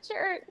 Not the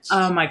church.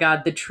 Oh my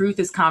God, the truth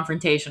is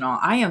confrontational.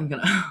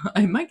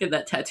 I might get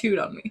that tattooed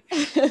on me.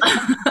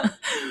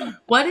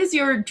 What is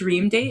your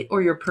dream date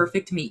or your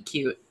perfect meet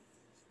cute?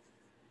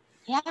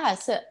 Yeah,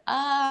 so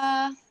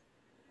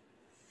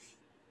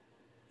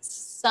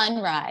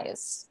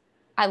sunrise.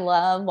 I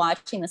love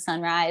watching the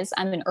sunrise.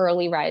 I'm an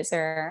early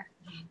riser,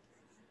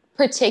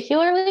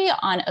 particularly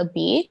on a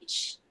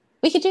beach.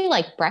 we could do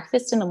like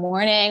breakfast in the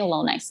morning, a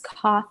little nice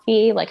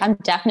coffee. Like I'm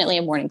definitely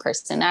a morning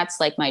person. That's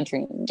like my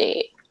dream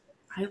date.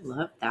 I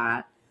love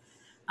that.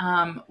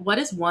 What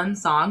is one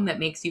song that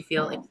makes you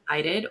feel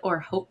excited or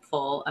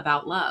hopeful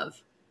about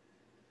love?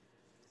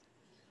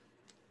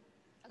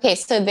 Okay,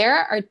 so there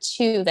are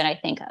two that I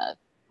think of.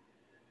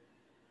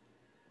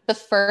 The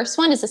first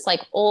one is this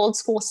like old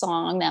school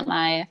song that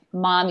my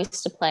mom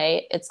used to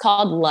play. It's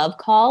called Love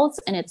Calls,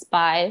 and it's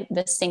by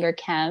the singer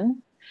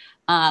Kim.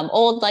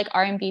 Old like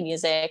R&B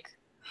music.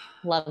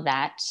 Love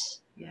that.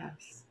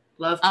 Yes.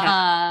 Love Kim.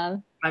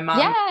 Um, My mom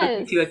took me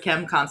yes. to a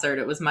Kim concert.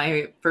 It was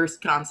my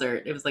first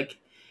concert. It was like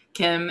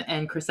Kim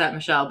and Chrisette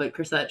Michelle, but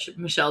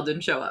Michelle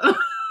didn't show up.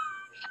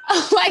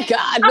 Oh my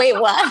God. Wait,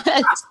 what?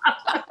 That's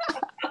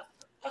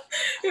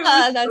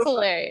So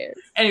hilarious.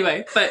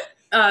 anyway, but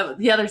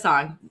the other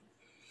song.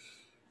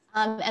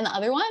 And the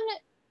other one,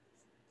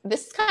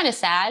 this is kind of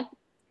sad,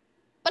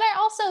 but I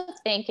also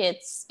think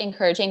it's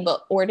encouraging,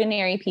 but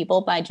Ordinary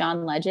People by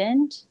John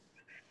Legend,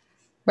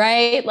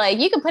 right? Like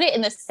you can put it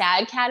in the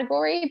sad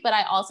category, but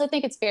I also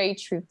think it's very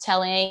truth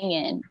telling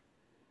and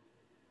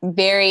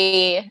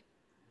very,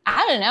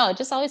 I don't know, it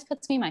just always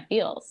puts me in my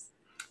feels.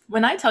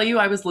 When I tell you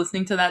I was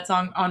listening to that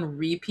song on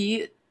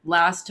repeat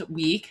last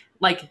week,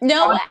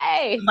 No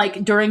way.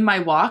 like during my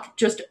walk,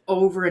 just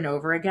over and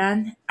over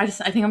again. I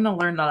think I'm gonna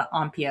learn that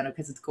on piano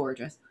because it's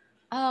gorgeous.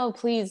 Oh,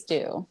 please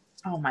do.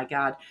 Oh my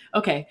god.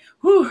 Okay.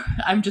 Whew.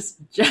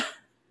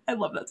 I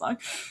love that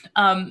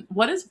song.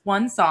 What is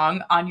one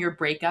song on your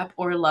breakup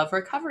or love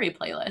recovery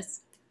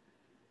playlist?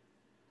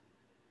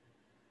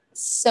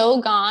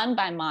 So Gone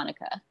by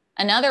Monica.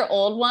 Another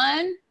old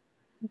one,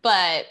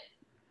 but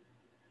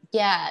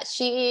yeah,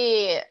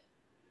 she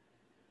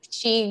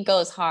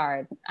goes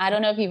hard. I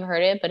don't know if you've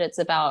heard it, but it's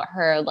about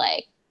her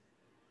like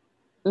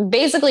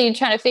basically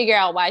trying to figure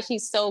out why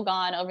she's so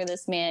gone over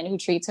this man who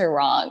treats her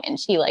wrong, and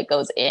she like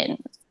goes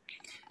in.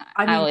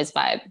 I I mean, always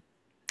vibe.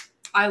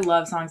 I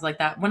love songs like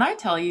that. When I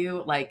tell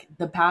you, like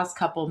the past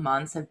couple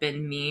months have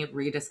been me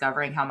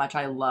rediscovering how much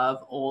I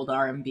love old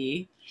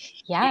R&B.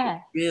 It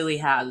Yeah. really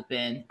has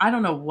been. I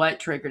don't know what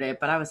triggered it,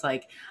 but I was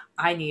like,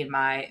 I need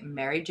my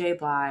Mary J.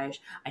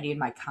 Blige. I need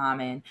my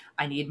Common.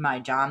 I need my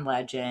John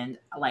Legend.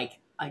 Like,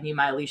 I need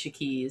my Alicia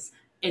Keys.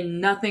 And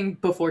nothing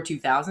before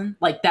 2000.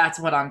 Like, that's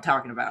what I'm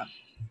talking about.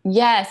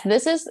 Yes,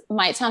 this is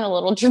might sound a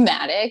little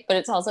dramatic, but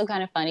it's also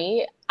kind of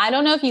funny. I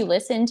don't know if you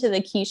listened to the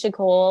Keisha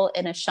Cole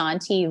and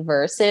Ashanti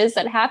verses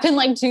that happened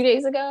like 2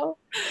 days ago.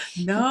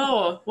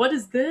 No, what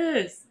is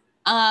this?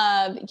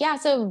 Yeah,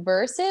 so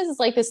verses is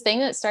like this thing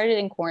that started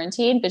in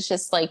quarantine, but it's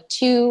just like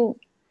two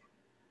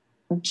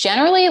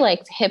generally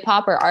like hip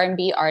hop or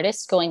R&B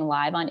artists going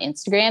live on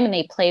Instagram and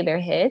they play their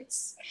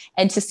hits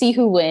and to see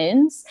who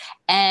wins.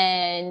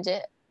 And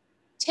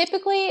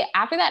typically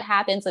after that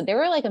happens, like there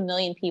were like 1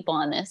 million people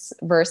on this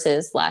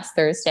versus last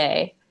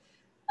Thursday.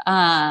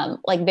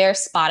 Like their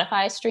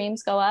Spotify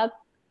streams go up,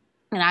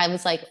 and I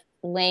was like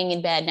laying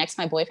in bed next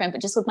to my boyfriend,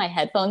 but just with my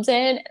headphones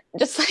in,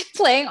 just like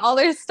playing all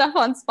their stuff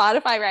on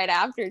Spotify right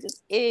after,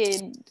 just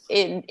in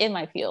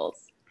my feels.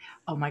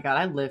 Oh my god,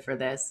 I live for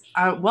this.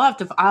 I'll have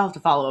to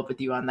follow up with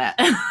you on that.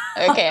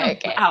 Okay,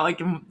 okay. How I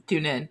can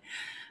tune in.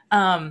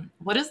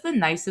 What is the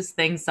nicest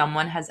thing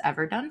someone has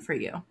ever done for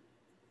you?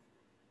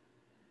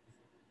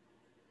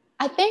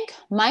 I think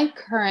my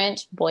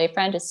current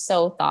boyfriend is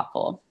so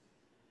thoughtful.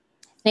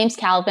 His name's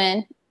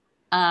Calvin.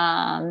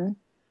 Um,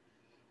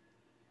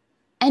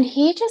 And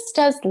he just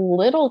does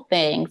little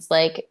things.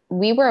 Like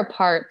we were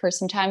apart for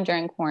some time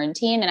during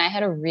quarantine and I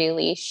had a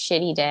really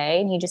shitty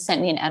day and he just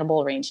sent me an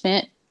edible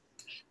arrangement,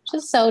 which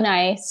is so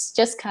nice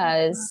just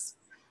cause.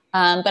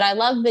 But I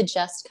love the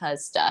just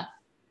cause stuff.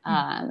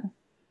 Um,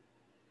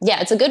 yeah,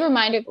 it's a good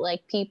reminder that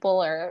like people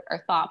are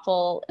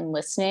thoughtful and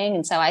listening.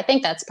 And so I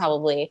think that's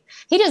probably,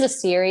 he does a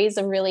series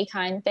of really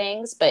kind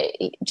things, but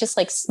just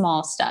like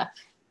small stuff.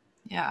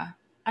 Yeah,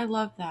 I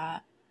love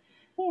that.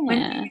 When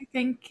do Yeah. you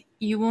think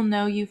you will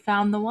know you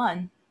found the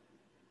one?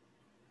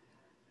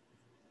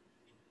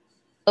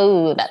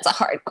 Oh, that's a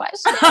hard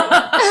question.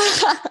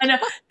 I know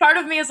part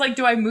of me is like,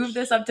 do I move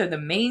this up to the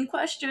main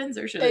questions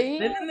or should it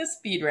fit Yeah. in the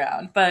speed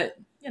round? But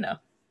who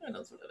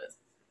knows what it is.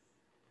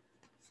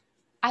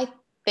 I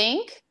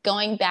think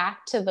going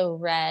back to the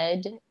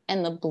red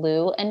and the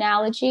blue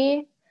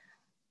analogy,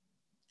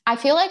 I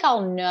feel like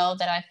I'll know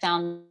that I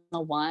found the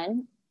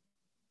one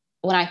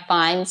when I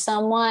find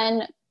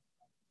someone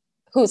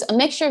who's a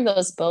mixture of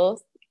those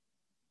both,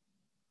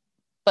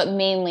 but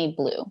mainly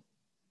blue.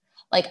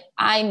 Like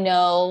I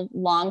know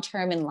long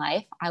term in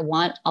life, I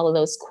want all of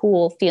those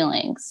cool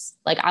feelings.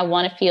 Like I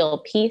want to feel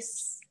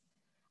peace.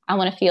 I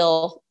want to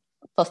feel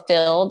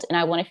fulfilled and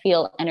I want to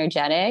feel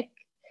energetic.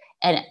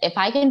 And if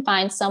I can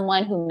find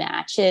someone who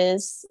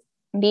matches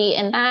me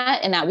in that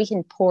and that we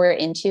can pour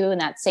into in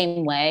that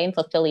same way and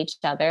fulfill each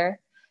other,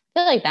 I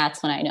feel like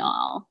that's when I know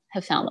I'll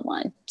have found the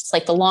one. Just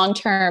like the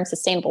long-term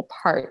sustainable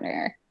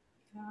partner.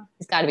 Yeah.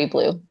 It's got to be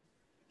blue.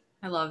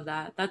 I love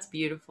that. That's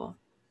beautiful.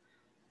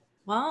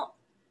 Well,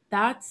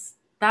 that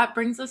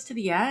brings us to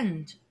the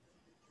end.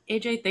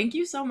 AJ, thank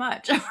you so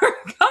much for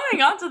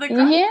coming on to the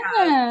podcast.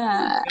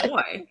 Yeah.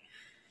 Joy.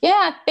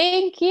 Yeah,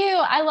 thank you.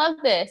 I love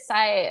this.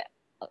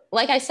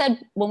 Like I said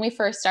when we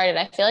first started,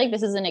 I feel like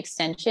this is an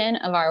extension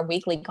of our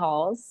weekly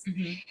calls.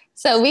 Mm-hmm.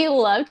 So we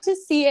love to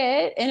see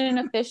it in an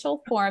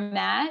official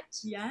format.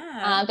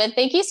 Yeah. But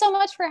thank you so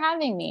much for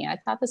having me. I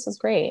thought this was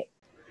great.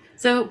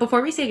 So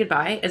before we say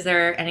goodbye, is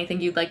there anything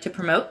you'd like to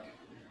promote?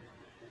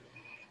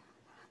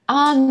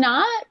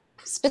 Not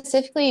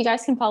specifically. You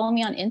guys can follow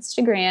me on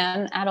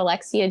Instagram at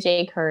Alexia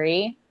J.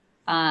 Curry.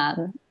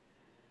 Thank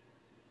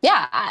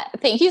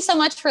you so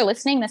much for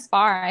listening this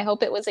far. I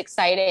hope it was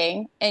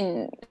exciting.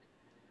 And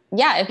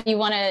yeah, if you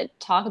want to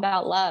talk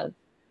about love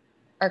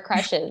or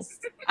crushes,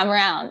 I'm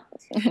around.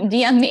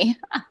 DM me.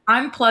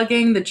 I'm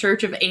plugging the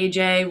Church of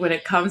AJ when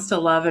it comes to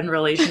love and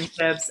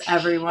relationships.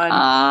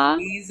 Everyone,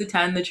 please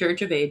attend the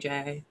Church of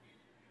AJ.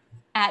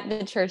 At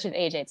the Church of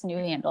AJ. It's a new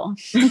handle.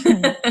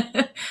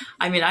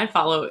 I mean, I'd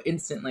follow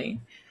instantly.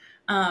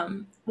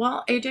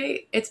 Well,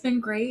 AJ, it's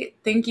been great.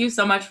 Thank you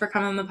so much for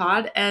coming on the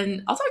pod,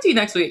 and I'll talk to you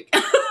next week.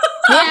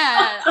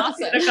 Yeah,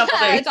 awesome. In a couple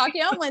days. Talk to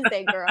you on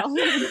Wednesday, girl.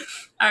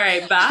 All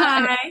right,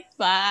 bye.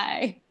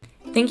 Bye.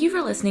 Thank you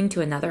for listening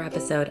to another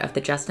episode of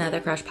the Just Another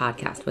Crush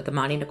podcast with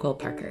Amani Nicole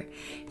Parker.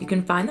 You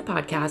can find the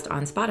podcast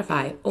on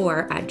Spotify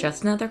or at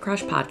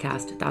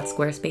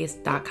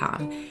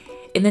justanothercrushpodcast.squarespace.com.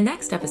 In the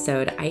next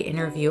episode, I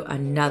interview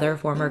another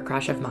former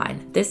crush of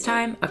mine, this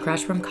time a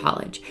crush from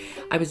college.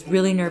 I was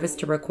really nervous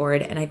to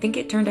record, and I think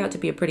it turned out to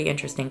be a pretty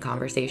interesting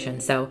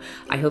conversation, so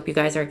I hope you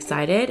guys are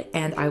excited,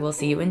 and I will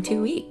see you in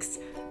 2 weeks.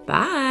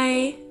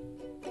 Bye!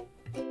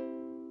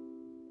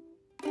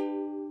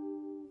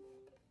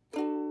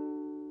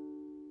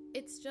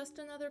 It's just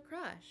another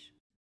crush.